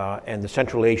 and the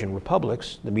Central Asian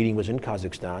republics. The meeting was in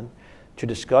Kazakhstan to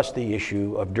discuss the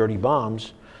issue of dirty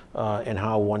bombs and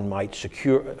how one might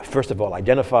secure, first of all,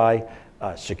 identify,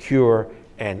 secure,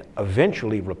 and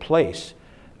eventually replace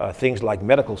things like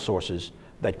medical sources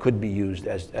that could be used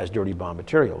as dirty bomb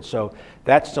materials. So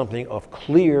that's something of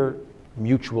clear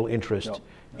mutual interest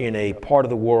in a part of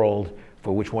the world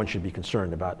for which one should be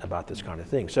concerned about this kind of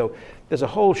thing. So there's a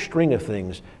whole string of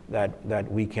things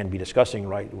that we can be discussing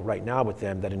right now with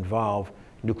them that involve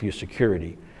nuclear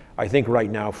security. I think right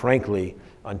now, frankly,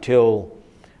 until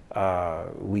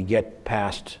we get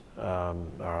past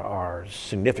our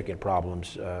significant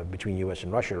problems between U.S.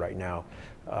 and Russia right now,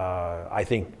 I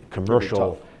think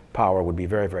commercial power would be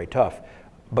very, very tough.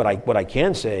 But what I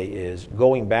can say is,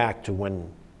 going back to when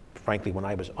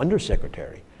I was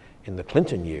undersecretary in the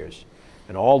Clinton years,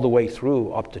 and all the way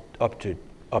through up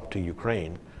to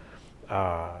Ukraine,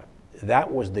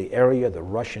 that was the area the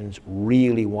Russians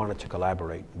really wanted to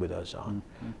collaborate with us on,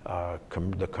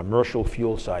 the commercial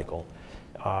fuel cycle.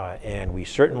 And we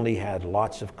certainly had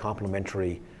lots of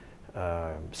complementary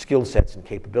skill sets and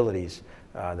capabilities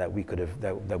that we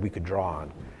could draw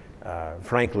on.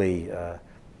 Frankly,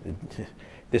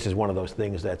 this is one of those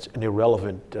things that's an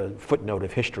irrelevant footnote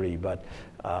of history, but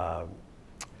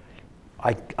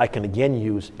I can again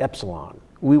use epsilon.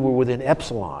 We were within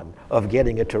epsilon of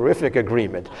getting a terrific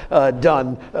agreement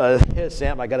done.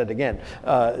 Sam, I got it again.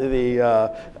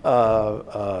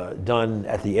 Done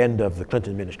at the end of the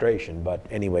Clinton administration, but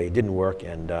anyway, it didn't work,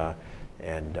 and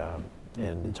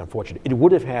it's unfortunate. It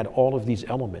would have had all of these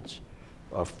elements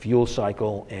of fuel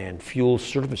cycle and fuel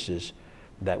services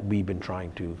that we've been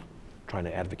trying to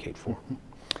advocate for.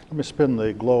 Let me spin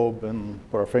the globe and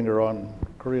put our finger on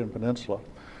Korean Peninsula.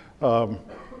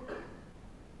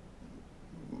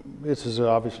 This is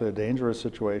obviously a dangerous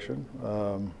situation.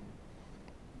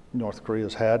 North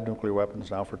Korea's had nuclear weapons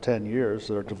now for 10 years.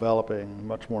 They're developing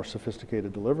much more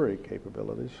sophisticated delivery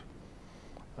capabilities.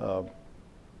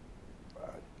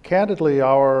 Candidly,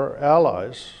 our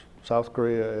allies, South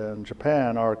Korea and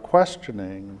Japan, are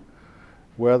questioning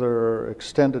whether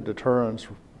extended deterrence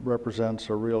represents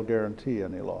a real guarantee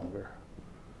any longer.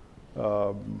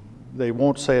 They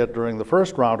won't say it during the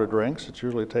first round of drinks. It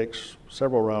usually takes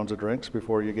several rounds of drinks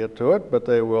before you get to it, but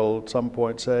they will at some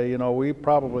point say, you know, we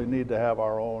probably need to have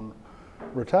our own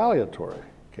retaliatory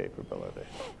capability.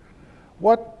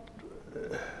 What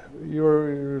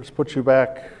put you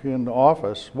back in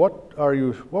office, what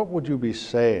would you be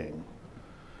saying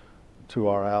to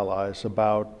our allies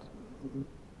about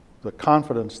the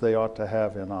confidence they ought to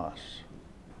have in us?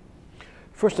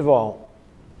 First of all,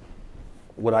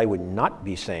 what I would not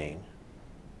be saying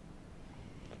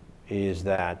is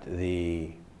that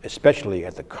especially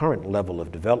at the current level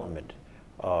of development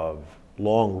of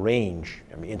long-range,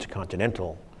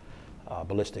 intercontinental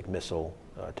ballistic missile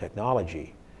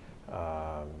technology,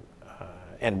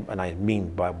 and I mean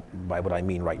by what I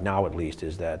mean right now at least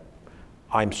is that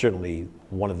I'm certainly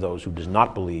one of those who does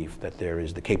not believe that there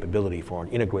is the capability for an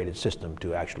integrated system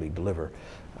to actually deliver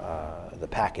the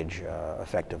package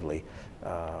effectively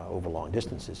over long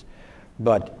distances.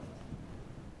 But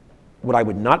what I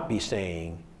would not be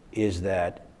saying is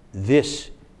that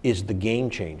this is the game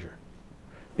changer,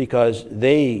 because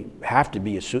they have to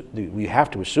be, we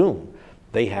have to assume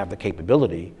they have the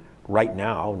capability right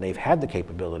now, and they've had the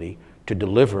capability to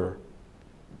deliver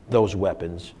those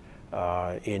weapons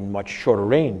in much shorter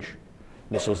range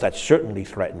missiles that certainly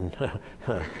threaten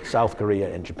South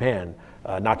Korea and Japan,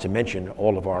 not to mention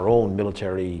all of our own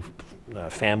military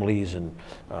families and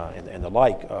the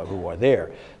like who are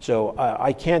there. So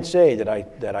I can't say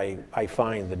that I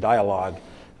find the dialogue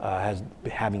as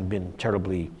having been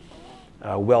terribly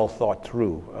well thought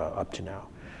through up to now.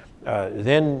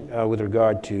 Then with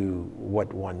regard to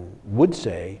what one would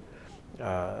say,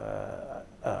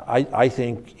 I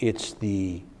think it's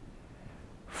the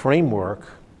framework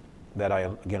that I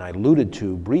alluded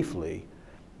to briefly,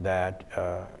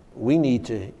 that we need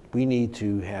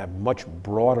to have much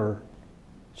broader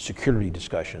security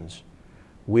discussions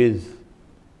with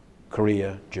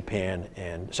Korea, Japan,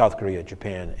 and South Korea,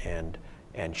 Japan,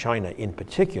 and China in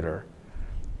particular,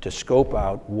 to scope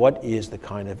out what is the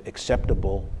kind of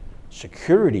acceptable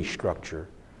security structure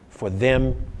for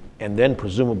them, and then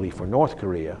presumably for North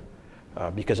Korea,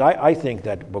 because I think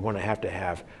that we're going to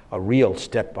have a real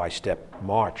step-by-step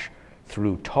march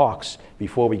through talks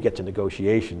before we get to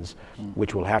negotiations,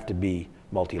 which will have to be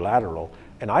multilateral.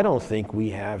 And I don't think we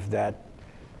have that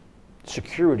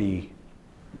security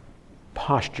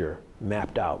posture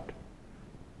mapped out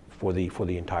for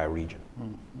the entire region.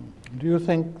 Do you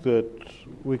think that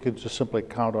we could just simply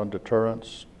count on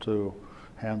deterrence to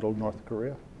handle North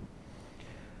Korea?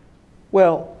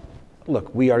 Well,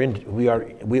 look, whether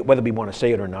we want to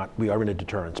say it or not, we are in a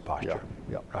deterrence posture,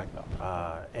 right?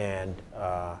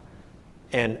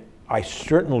 And I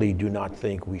certainly do not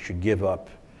think we should give up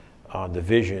on the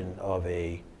vision of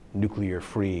a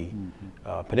nuclear-free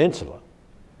peninsula,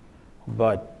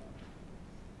 but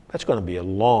that's going to be a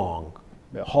long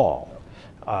haul.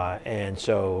 And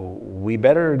so we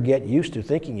better get used to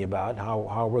thinking about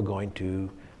how we're going to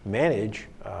manage,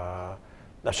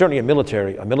 certainly a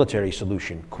military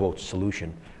solution, quote,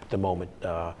 solution at the moment,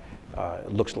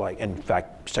 looks like, in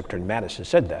fact, Secretary Moniz has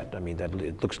said that. I mean, that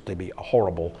it looks to be a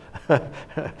horrible,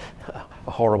 a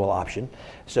horrible option.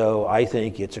 So I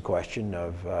think it's a question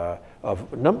of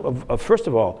first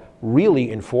of all,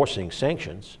 really enforcing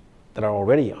sanctions that are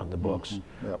already on the books,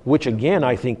 which again,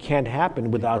 I think can't happen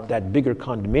without that bigger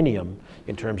condominium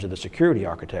in terms of the security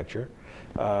architecture.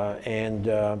 And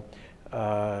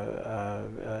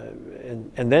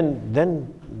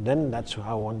then that's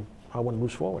how one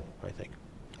moves forward, I think.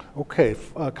 Okay,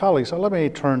 colleagues, so let me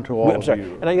turn to all of you.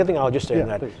 And the other thing I'll just say on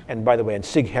that, please. and by the way, and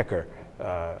Sig Hecker,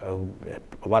 who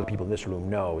a lot of people in this room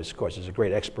know, of course, is a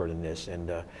great expert in this, and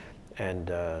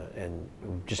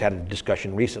we just had a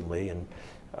discussion recently, and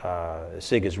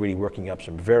Sig is really working up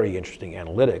some very interesting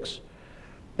analytics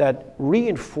that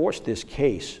reinforce this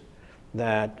case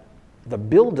that the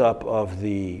buildup of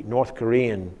the North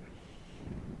Korean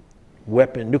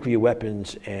nuclear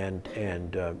weapons and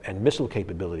missile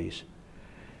capabilities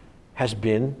has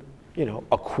been,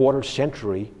 a quarter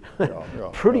century,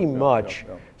 pretty much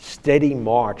steady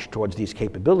march towards these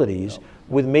capabilities,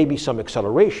 with maybe some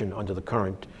acceleration under the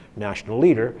current national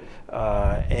leader.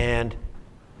 And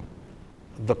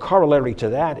the corollary to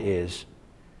that is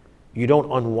you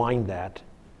don't unwind that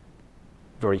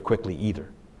very quickly either.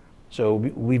 So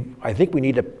I think we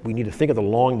need to think of the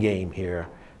long game here,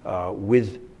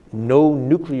 with no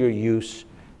nuclear use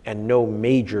and no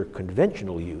major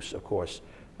conventional use, of course,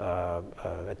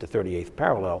 at the 38th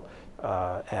parallel,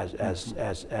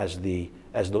 as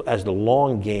the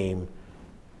long game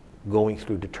going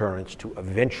through deterrence to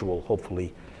eventual,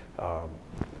 hopefully,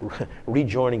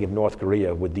 rejoining of North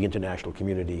Korea with the international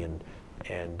community and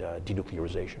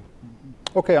denuclearization.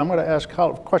 Okay, I'm going to ask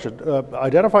a question.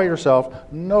 Identify yourself.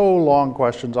 No long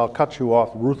questions. I'll cut you off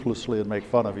ruthlessly and make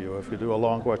fun of you if you do a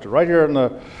long question. Right here in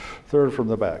the third from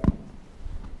the back.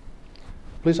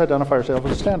 Please identify yourself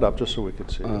and stand up just so we can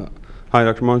see you. Hi,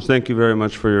 Dr. Moniz. Thank you very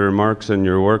much for your remarks and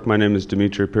your work. My name is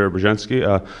Dmitry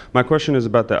Perobrzynski. My question is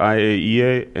about the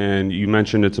IAEA, and you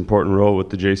mentioned its important role with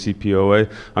the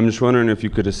JCPOA. I'm just wondering if you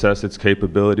could assess its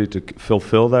capability to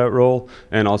fulfill that role,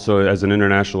 and also as an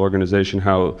international organization,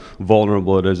 how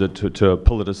vulnerable it is to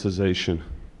politicization.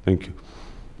 Thank you.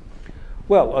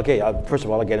 Well, okay, first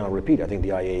of all, again, I'll repeat, I think the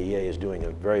IAEA is doing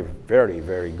a very, very,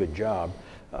 very good job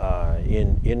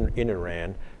in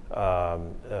Iran.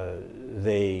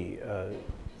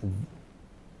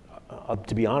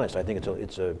 To be honest, I think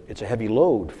it's a heavy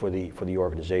load for the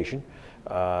organization.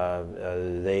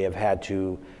 They have had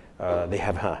to they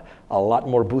have a lot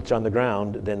more boots on the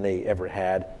ground than they ever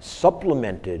had,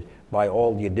 supplemented by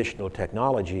all the additional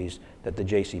technologies that the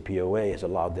JCPOA has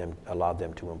allowed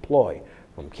them to employ,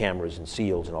 from cameras and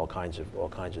seals and all kinds of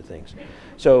things.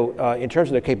 So in terms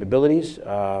of their capabilities,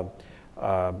 I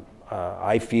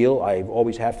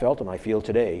always have felt, and I feel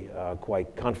today,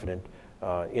 quite confident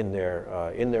in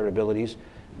their abilities.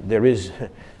 There is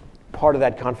part of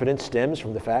that confidence stems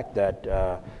from the fact that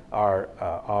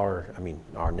our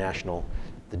national,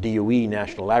 the DOE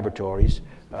national laboratories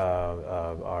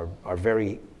are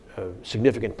very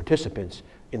significant participants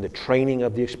in the training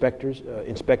of the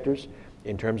inspectors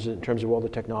in terms of all the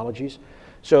technologies.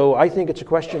 So I think it's a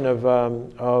question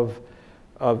of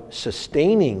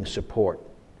sustaining support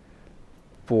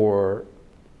for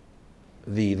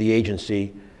the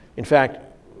agency. In fact,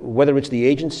 whether it's the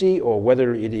agency or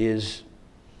whether it is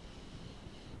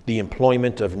the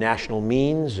employment of national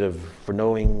means for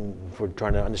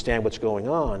trying to understand what's going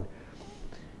on,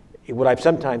 what I've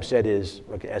sometimes said is,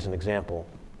 as an example,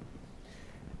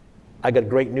 I got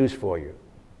great news for you.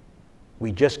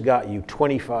 We just got you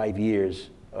 25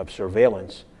 years of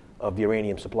surveillance of the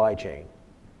uranium supply chain.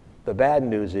 The bad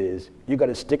news is you got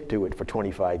to stick to it for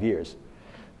 25 years.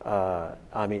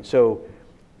 So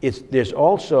there's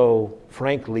also,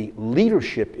 frankly,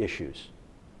 leadership issues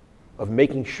of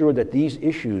making sure that these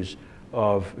issues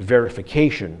of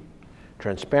verification,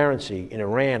 transparency in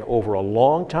Iran over a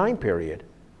long time period,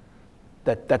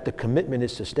 that the commitment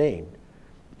is sustained.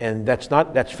 And that's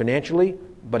financially,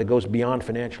 but it goes beyond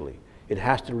financially. It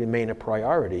has to remain a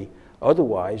priority.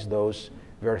 Otherwise, those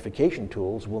verification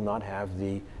tools will not have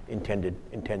the intended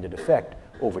effect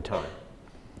over time.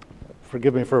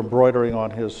 Forgive me for embroidering on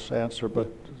his answer, but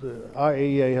the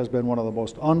IAEA has been one of the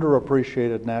most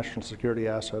underappreciated national security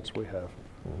assets we have.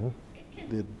 Mm-hmm.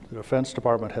 The Defense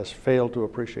Department has failed to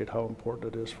appreciate how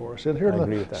important it is for us. And here in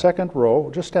the second row,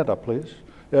 just stand up, please.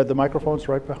 The microphone's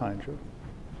right behind you.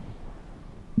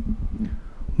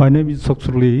 My name is Seok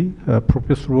Lee,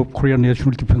 professor of Korean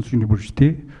National Defense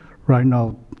University. Right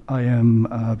now, I am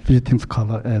a visiting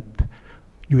scholar at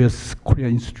U.S. Korea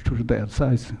Institute at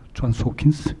CSIS, Johns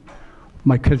Hopkins.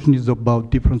 My question is about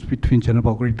difference between Geneva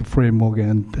Agreement Framework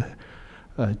and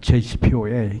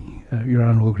JCPOA,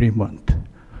 Iran Agreement.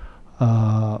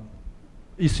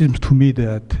 It seems to me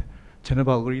that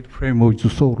Geneva Agreement Framework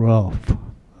is so rough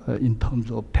in terms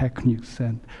of techniques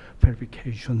and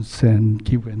verifications and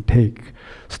give and take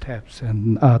steps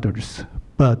and others.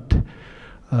 But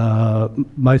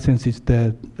my sense is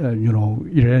that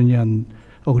Iranian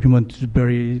agreement is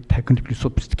very technically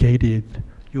sophisticated.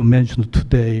 You mentioned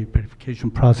today verification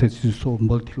process is so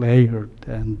multi-layered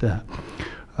and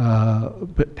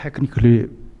technically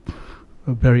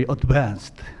very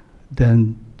advanced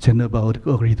than Geneva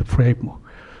Agreement Framework.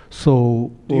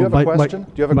 So do you have a question?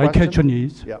 My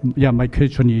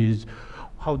question is,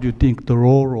 how do you think the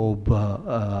role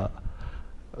of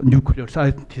nuclear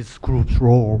scientists group's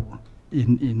role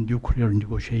in nuclear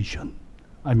negotiation?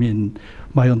 I mean,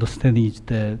 my understanding is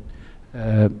that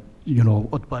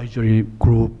advisory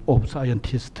group of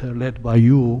scientists led by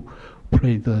you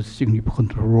played a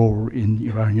significant role in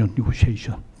Iranian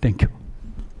negotiation. Thank you.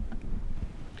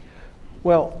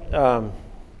 Well,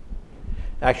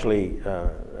 actually,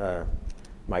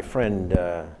 my friend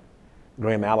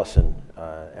Graham Allison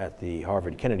at the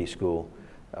Harvard Kennedy School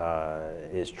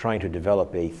is trying to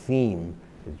develop a theme,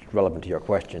 relevant to your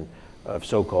question, of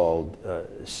so-called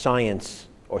science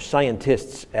or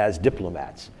scientists as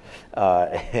diplomats.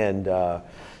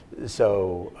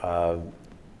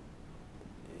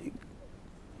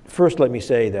 First let me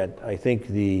say that I think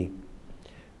the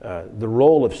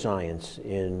role of science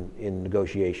in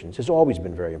negotiations has always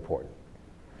been very important.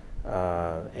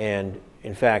 And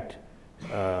in fact,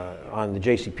 on the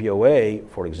JCPOA,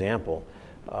 for example,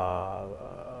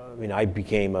 I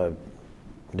became a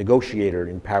negotiator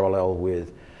in parallel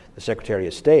with the Secretary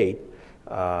of State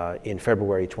in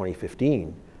February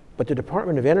 2015. But the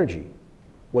Department of Energy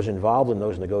was involved in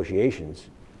those negotiations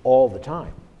all the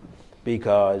time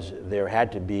because there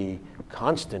had to be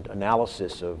constant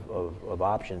analysis of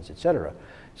options, et cetera.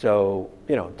 So,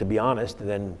 to be honest,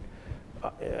 then,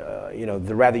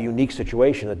 the rather unique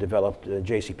situation that developed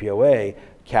JCPOA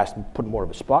put more of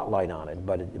a spotlight on it,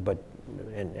 but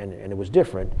it was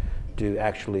different to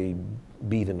actually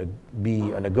be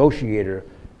a negotiator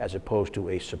as opposed to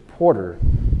a supporter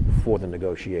for the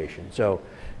negotiation. So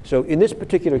in this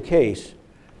particular case,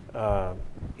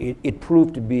 it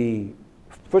proved to be,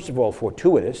 first of all,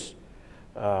 fortuitous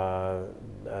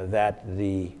that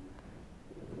the,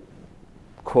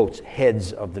 quotes,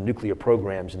 heads of the nuclear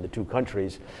programs in the two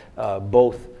countries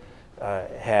both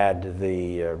had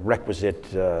the requisite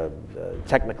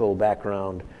technical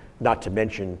background, not to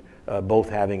mention both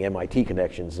having MIT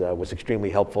connections was extremely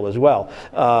helpful as well.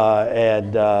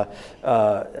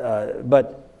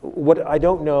 But what I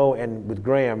don't know, and with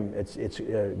Graham,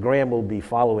 Graham will be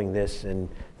following this and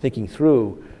thinking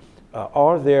through,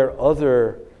 are there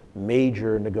other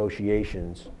major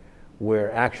negotiations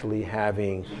where actually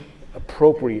having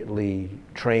appropriately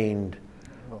trained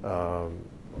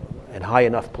and high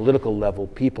enough political level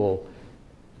people,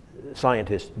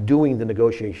 scientists, doing the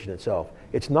negotiation itself?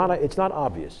 It's not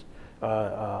obvious.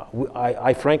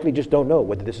 I frankly just don't know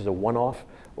whether this is a one-off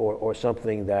or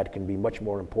something that can be much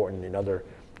more important in other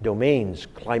domains,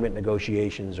 climate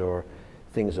negotiations or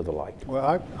things of the like.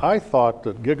 Well, I thought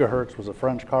that Gigahertz was a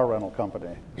French car rental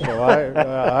company, so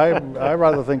I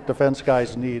rather think defense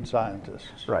guys need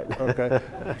scientists. Right. Okay.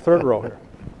 Third row here.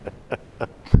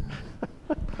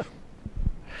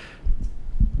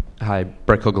 Hi,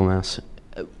 Brett Kogelmass.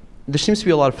 There seems to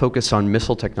be a lot of focus on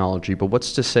missile technology, but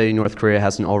what's to say North Korea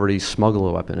hasn't already smuggled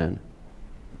a weapon in?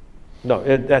 No,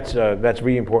 that's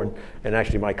really important, and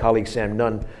actually my colleague Sam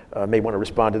Nunn may want to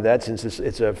respond to that, since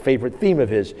it's a favorite theme of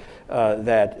his,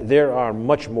 that there are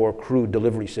much more crude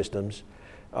delivery systems,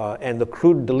 and the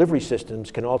crude delivery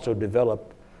systems can also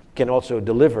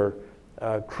deliver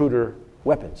cruder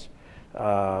weapons,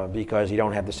 because you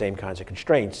don't have the same kinds of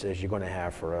constraints as you're going to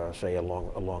have for, say, a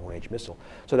long-range missile.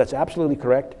 So that's absolutely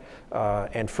correct,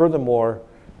 and furthermore,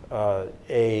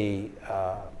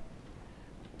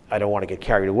 I don't want to get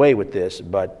carried away with this,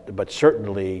 but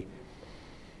certainly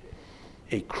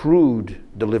a crude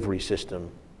delivery system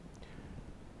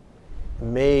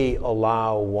may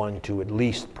allow one to at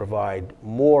least provide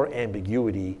more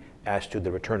ambiguity as to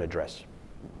the return address.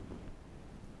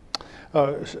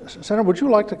 Senator, would you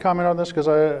like to comment on this? Because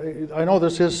I know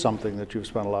this is something that you've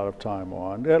spent a lot of time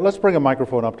on. Let's bring a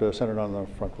microphone up to the senator on the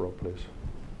front row, please.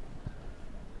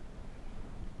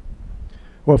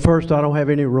 Well, first, I don't have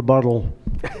any rebuttal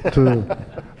to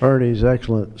Ernie's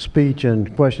excellent speech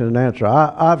and question and answer.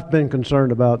 I've been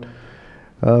concerned about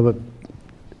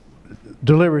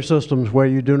delivery systems where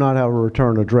you do not have a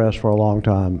return address for a long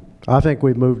time. I think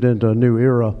we've moved into a new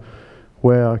era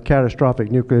where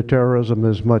catastrophic nuclear terrorism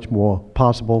is much more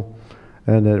possible,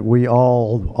 and that we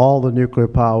all the nuclear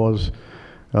powers,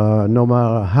 no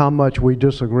matter how much we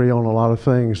disagree on a lot of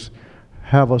things,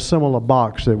 have a similar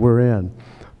box that we're in.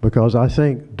 Because I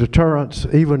think deterrence,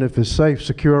 even if it's safe,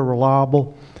 secure,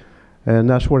 reliable, and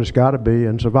that's what it's got to be,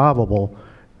 and survivable,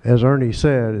 as Ernie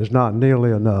said, is not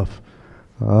nearly enough.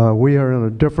 We are in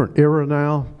a different era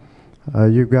now.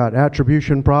 You've got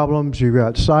attribution problems, you've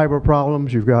got cyber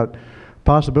problems, you've got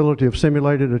possibility of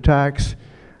simulated attacks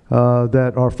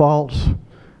that are false.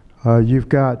 You've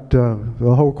got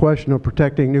the whole question of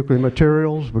protecting nuclear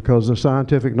materials, because the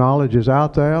scientific knowledge is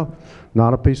out there,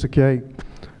 not a piece of cake.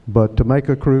 But to make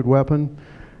a crude weapon,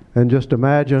 and just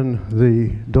imagine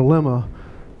the dilemma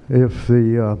if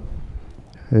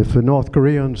the North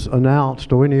Koreans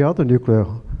announced, or any other nuclear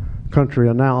country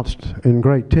announced in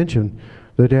great tension,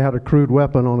 that they had a crude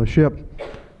weapon on a ship,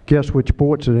 guess which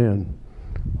port's it in?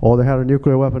 Or they had a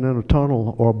nuclear weapon in a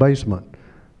tunnel or a basement.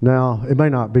 Now, it may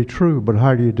not be true, but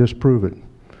how do you disprove it?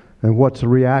 And what's the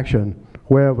reaction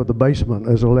wherever the basement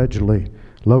is allegedly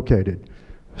located?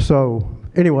 So,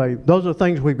 anyway, those are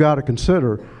things we've got to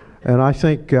consider, and I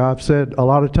think I've said a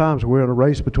lot of times we're in a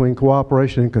race between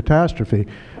cooperation and catastrophe.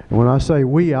 And when I say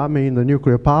we, I mean the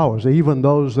nuclear powers, even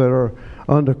those that are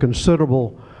under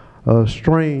considerable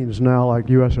strains now, like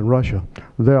U.S. and Russia.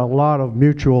 There are a lot of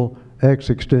mutual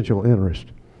existential interest.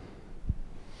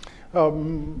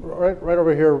 Right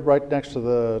over here, right next to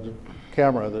the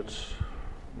camera that's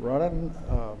running.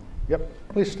 Yep,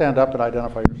 please stand up and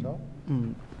identify yourself.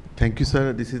 Thank you,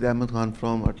 sir. This is Ahmed Khan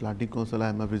from Atlantic Council.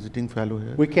 I'm a visiting fellow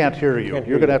here. We can't hear you.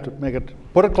 You're going to have to make it,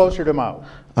 put it closer to mouth.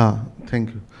 Thank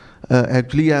you.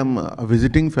 Actually, I'm a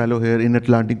visiting fellow here in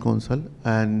Atlantic Council,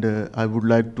 and I would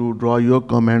like to draw your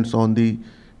comments on the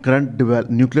current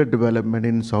nuclear development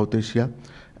in South Asia.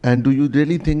 And do you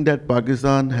really think that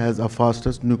Pakistan has a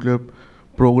fastest nuclear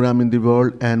program in the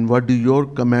world? And what do your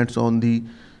comments on the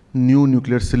new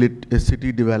nuclear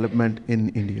city development in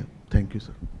India? Thank you,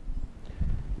 sir.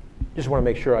 Just want to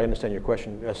make sure I understand your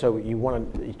question. So you're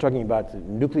talking about the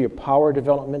nuclear power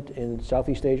development in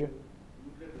Southeast Asia?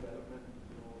 Nuclear development,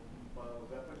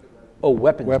 weapons development. Oh,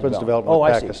 weapons development. Oh,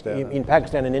 I Pakistan. see. You mean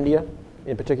Pakistan and India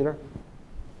in particular?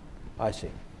 I see.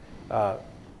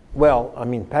 Well, I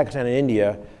mean, Pakistan and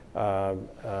India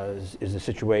is a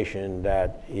situation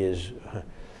that is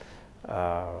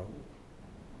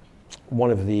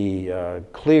one of the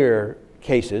clear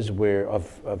cases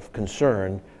of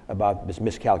concern about this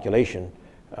miscalculation,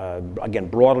 again,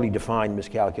 broadly defined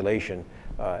miscalculation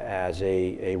as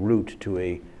a route to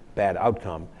a bad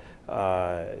outcome.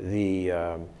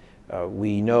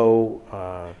 We know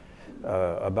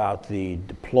about the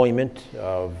deployment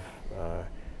of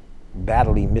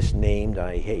badly misnamed,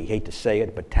 I hate to say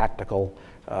it, but tactical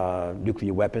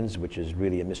nuclear weapons, which is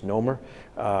really a misnomer.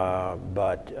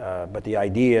 But the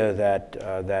idea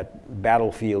that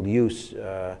battlefield use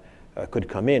could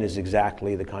come in is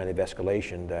exactly the kind of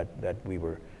escalation that we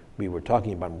were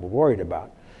talking about and were worried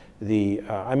about.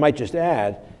 I might just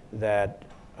add that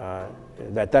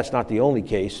that's not the only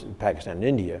case in Pakistan and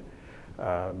India,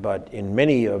 but in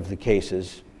many of the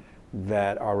cases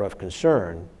that are of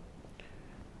concern,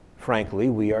 frankly,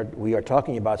 we are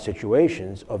talking about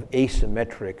situations of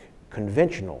asymmetric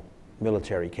conventional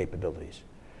military capabilities.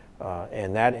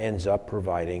 And that ends up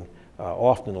providing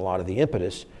often a lot of the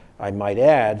impetus. I might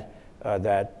add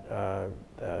that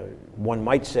one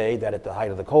might say that at the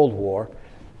height of the Cold War,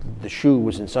 the shoe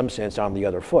was in some sense on the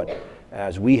other foot,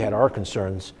 as we had our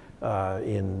concerns with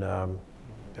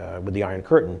the Iron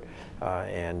Curtain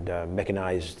and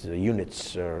mechanized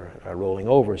units rolling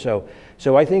over. So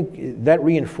I think that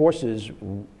reinforces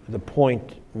the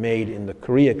point made in the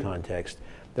Korea context,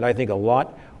 that I think a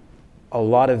lot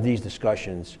of these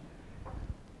discussions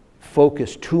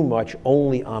focus too much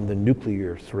only on the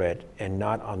nuclear threat and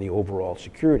not on the overall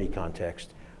security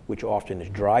context, which often is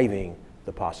driving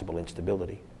the possible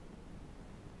instability.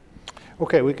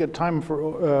 Okay, we get time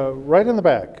for right in the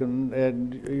back,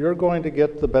 and you're going to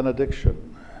get the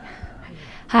benediction.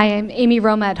 Hi, I'm Amy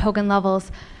Roma at Hogan Lovells.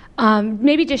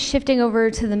 Maybe just shifting over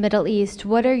to the Middle East,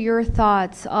 what are your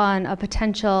thoughts on a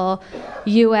potential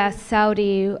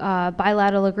U.S.-Saudi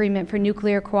bilateral agreement for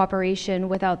nuclear cooperation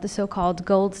without the so-called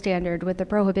gold standard, with the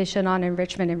prohibition on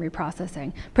enrichment and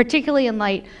reprocessing, particularly in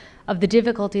light of the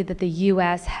difficulty that the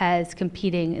U.S. has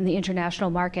competing in the international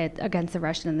market against the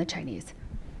Russian and the Chinese?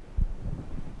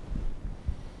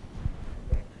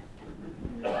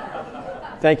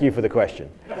 Thank you for the question.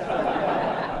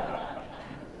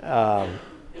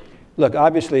 Look,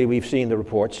 obviously we've seen the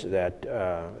reports that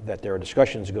there are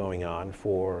discussions going on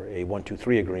for a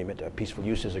 1-2-3 agreement, a peaceful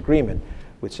uses agreement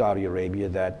with Saudi Arabia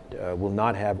that will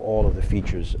not have all of the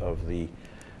features of the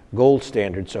gold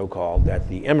standard, so-called, that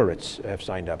the Emirates have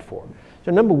signed up for.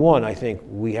 So number one, I think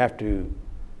we have to,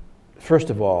 first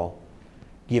of all,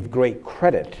 give great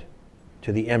credit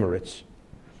to the Emirates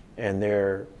and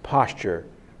their posture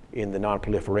in the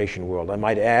non-proliferation world. I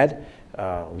might add,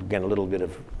 again, a little bit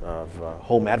of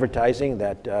home advertising,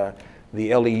 that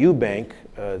the LEU Bank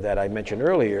that I mentioned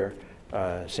earlier,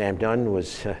 Sam Dunn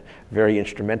was very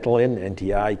instrumental in,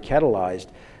 NTI catalyzed,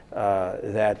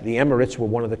 that the Emirates were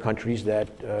one of the countries that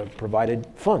provided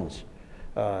funds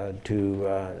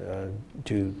to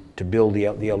build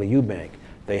the LEU Bank.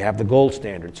 They have the gold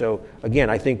standard. So again,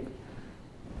 I think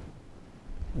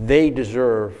they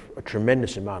deserve a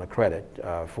tremendous amount of credit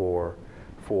for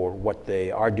what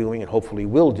they are doing and hopefully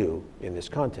will do in this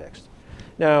context.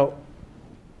 Now,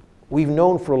 we've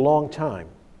known for a long time,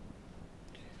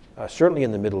 certainly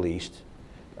in the Middle East,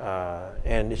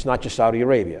 and it's not just Saudi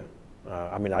Arabia.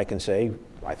 I mean, I think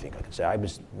I can say I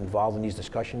was involved in these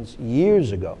discussions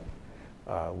years ago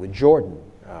with Jordan.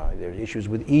 There's issues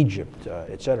with Egypt,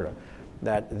 et cetera,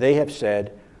 that they have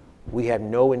said, we have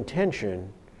no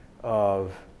intention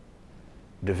of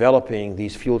developing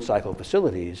these fuel cycle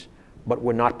facilities, but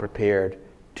we're not prepared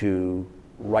to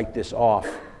write this off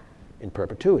in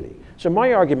perpetuity. So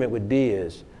my argument would be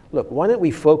is, look, why don't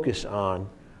we focus on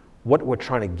what we're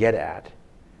trying to get at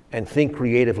and think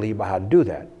creatively about how to do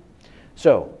that?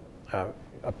 So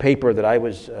a paper that I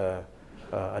was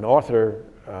an author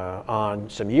on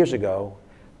some years ago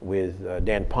with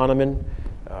Dan Poneman,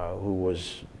 who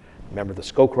was a member of the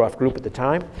Scowcroft Group at the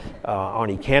time,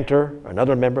 Arnie Cantor,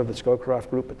 another member of the Scowcroft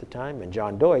Group at the time, and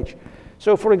John Deutsch.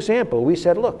 So for example, we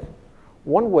said, look,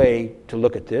 one way to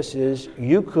look at this is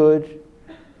you could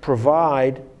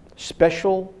provide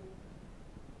special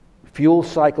fuel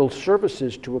cycle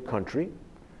services to a country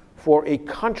for a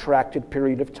contracted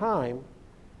period of time,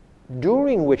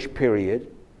 during which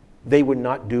period they would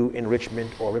not do enrichment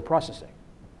or reprocessing.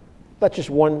 That's just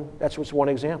one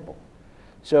example.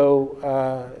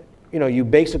 So, you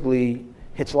basically,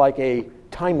 it's like a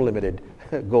time-limited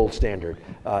gold standard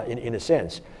in a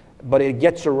sense. But it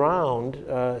gets around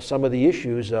some of the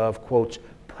issues of, quotes,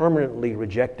 permanently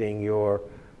rejecting your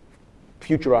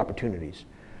future opportunities.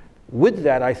 With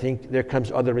that, I think there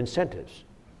comes other incentives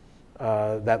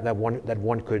that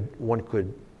one could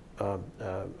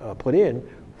put in.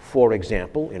 For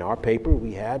example, in our paper,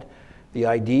 we had the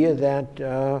idea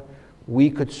that we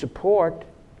could support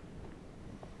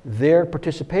their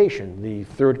participation, the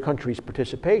third country's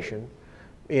participation,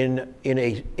 in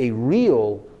a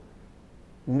real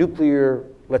nuclear,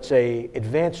 let's say,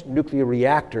 advanced nuclear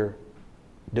reactor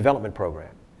development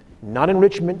program. Not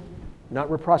enrichment, not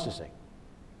reprocessing.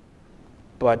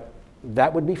 But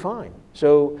that would be fine.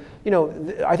 So, you know,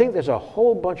 I think there's a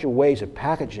whole bunch of ways of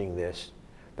packaging this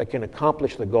that can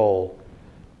accomplish the goal,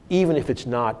 even if it's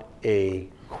not a,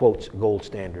 quotes, gold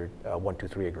standard 1, 2,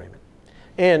 3 agreement.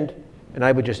 And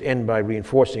I would just end by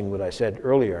reinforcing what I said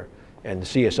earlier, and the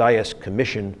CSIS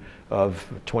Commission of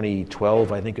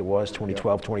 2012, I think it was,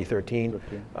 2012, 2013,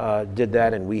 did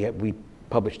that, and we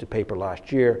published a paper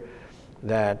last year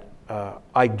that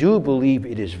I do believe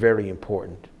it is very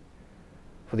important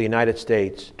for the United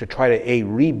States to try to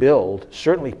rebuild,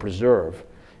 certainly preserve,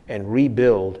 and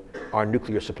rebuild our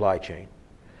nuclear supply chain.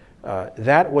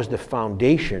 That was the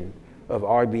foundation of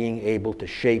our being able to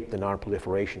shape the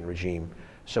non-proliferation regime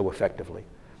so effectively.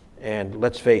 And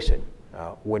let's face it,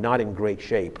 we're not in great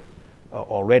shape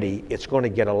already. It's going to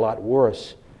get a lot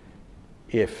worse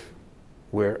if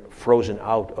we're frozen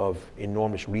out of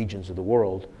enormous regions of the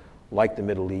world, like the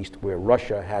Middle East, where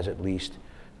Russia has at least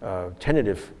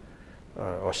tentative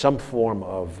or some form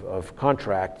of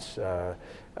contracts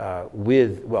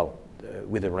with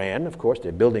Iran, of course.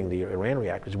 They're building the Iran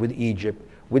reactors, with Egypt,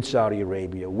 with Saudi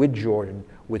Arabia, with Jordan,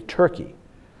 with Turkey.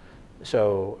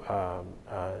 So,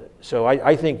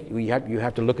 I think you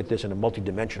have to look at this in a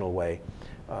multidimensional way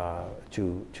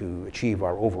to achieve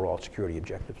our overall security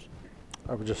objectives.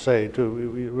 I would just say,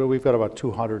 too, we've got about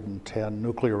 210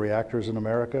 nuclear reactors in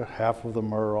America. Half of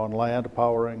them are on land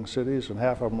powering cities, and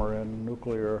half of them are in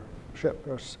nuclear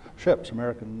ships,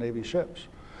 American Navy ships.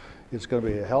 It's going to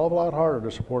be a hell of a lot harder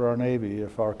to support our Navy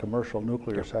if our commercial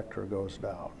nuclear sector goes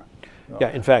down.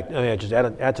 Yeah, in fact, I mean, just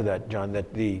add to that, John, that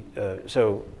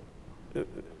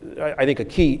I think a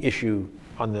key issue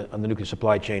on the nuclear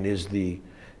supply chain is the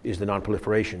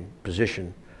non-proliferation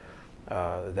position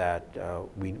that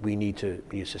we need to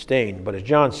be sustained. But as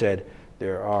John said,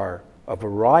 there are a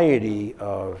variety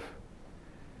of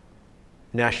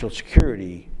national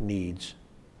security needs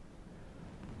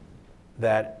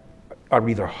that are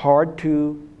either hard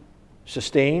to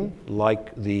sustain,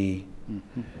 like the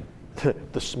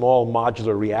small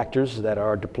modular reactors that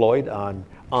are deployed on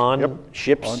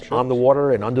ships, on the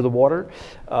water and under the water,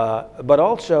 but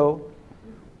also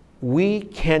we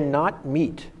cannot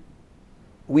meet.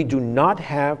 We do not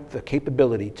have the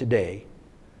capability today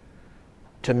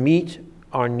to meet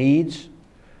our needs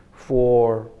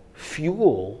for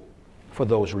fuel for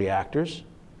those reactors,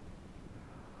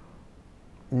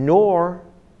 nor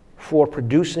for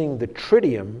producing the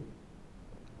tritium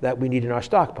that we need in our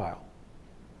stockpile.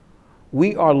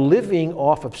 We are living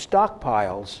off of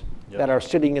stockpiles that are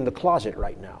sitting in the closet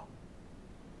right now.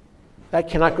 That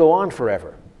cannot go on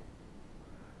forever.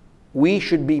 We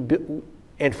should be,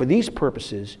 and for these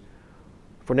purposes,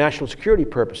 for national security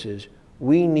purposes,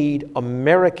 we need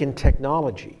American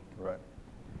technology. Right.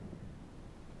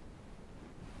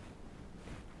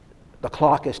 The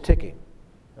clock is ticking.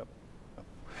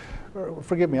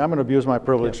 Forgive me, I'm going to abuse my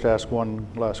privilege to ask one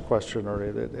last question,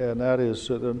 and that is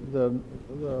the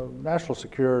national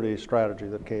security strategy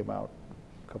that came out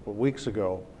a couple of weeks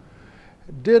ago.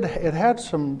 It had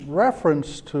some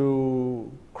reference to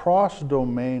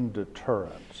cross-domain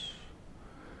deterrence.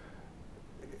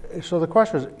 So the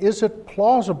question is it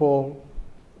plausible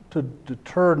to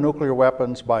deter nuclear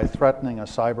weapons by threatening a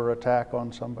cyber attack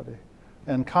on somebody?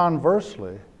 And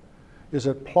conversely, is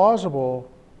it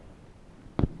plausible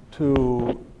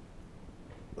to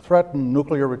threaten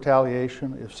nuclear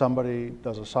retaliation if somebody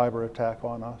does a cyber attack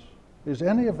on us? Is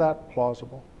any of that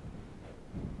plausible?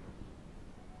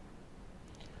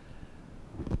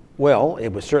 Well, it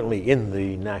was certainly in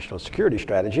the national security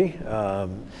strategy. As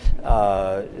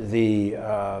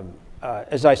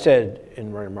I said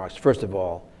in my remarks, first of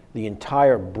all, the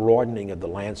entire broadening of the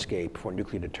landscape for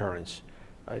nuclear deterrence,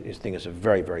 I think is a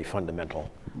very, very fundamental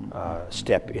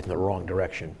step in the wrong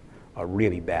direction. A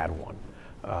really bad one,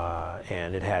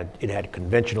 and it had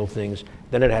conventional things.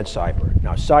 Then it had cyber.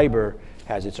 Now cyber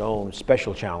has its own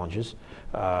special challenges,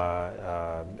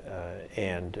 and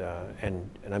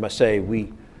I must say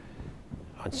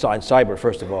on cyber,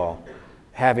 first of all,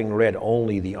 having read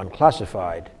only the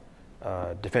unclassified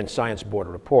Defense Science Board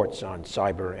reports on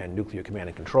cyber and nuclear command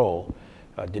and control,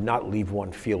 did not leave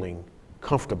one feeling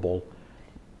comfortable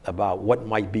about what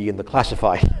might be in the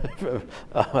classified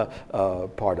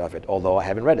part of it, although I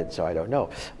haven't read it, so I don't know.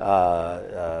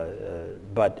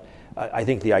 But I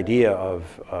think the idea of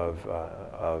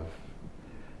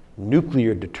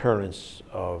nuclear deterrence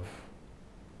of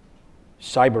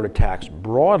cyber attacks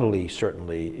broadly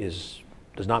certainly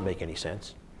does not make any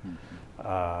sense.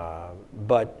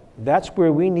 But that's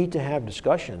where we need to have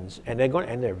discussions, and they're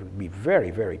going to be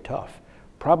very, very tough.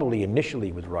 Probably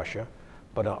initially with Russia,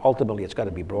 but ultimately it's got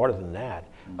to be broader than that,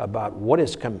 about what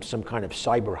is some kind of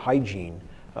cyber hygiene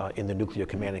in the nuclear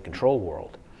command and control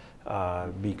world,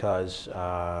 because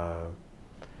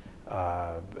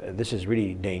this is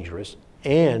really dangerous.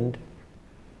 And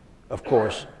of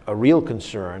course, a real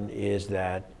concern is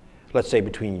that, let's say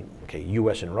between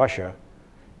US and Russia,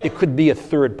 it could be a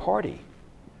third party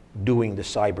doing the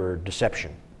cyber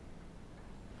deception.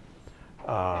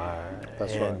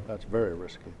 That's right. That's very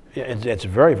risky. Yeah, it's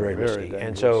very, very risky. Dangerous.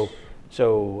 And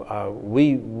so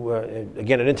we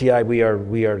again at NTI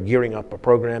we are gearing up a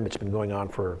program. It's been going on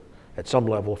at some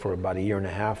level for about a year and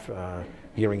a half.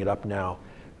 Gearing it up now.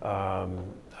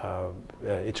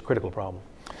 It's a critical problem.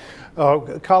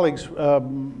 Colleagues,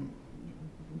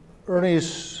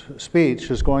 Ernie's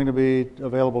speech is going to be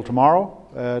available tomorrow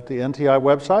at the NTI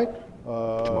website.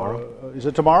 Tomorrow? Is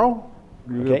it tomorrow?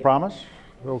 You promise?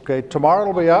 Okay, tomorrow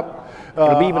it'll be up.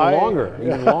 It'll be even longer,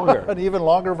 an even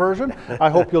longer version. I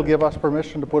hope you'll give us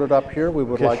permission to put it up here. We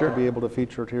would like to be able to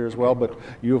feature it here as well, but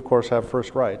you, of course, have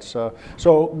first rights.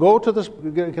 So go to this,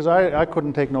 because I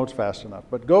couldn't take notes fast enough,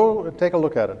 but go and take a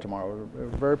look at it tomorrow.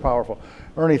 Very powerful.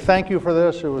 Ernie, thank you for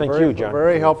this. It was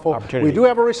very helpful. We do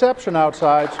have a reception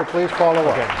outside, so please follow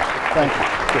up. Thank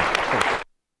you. Good.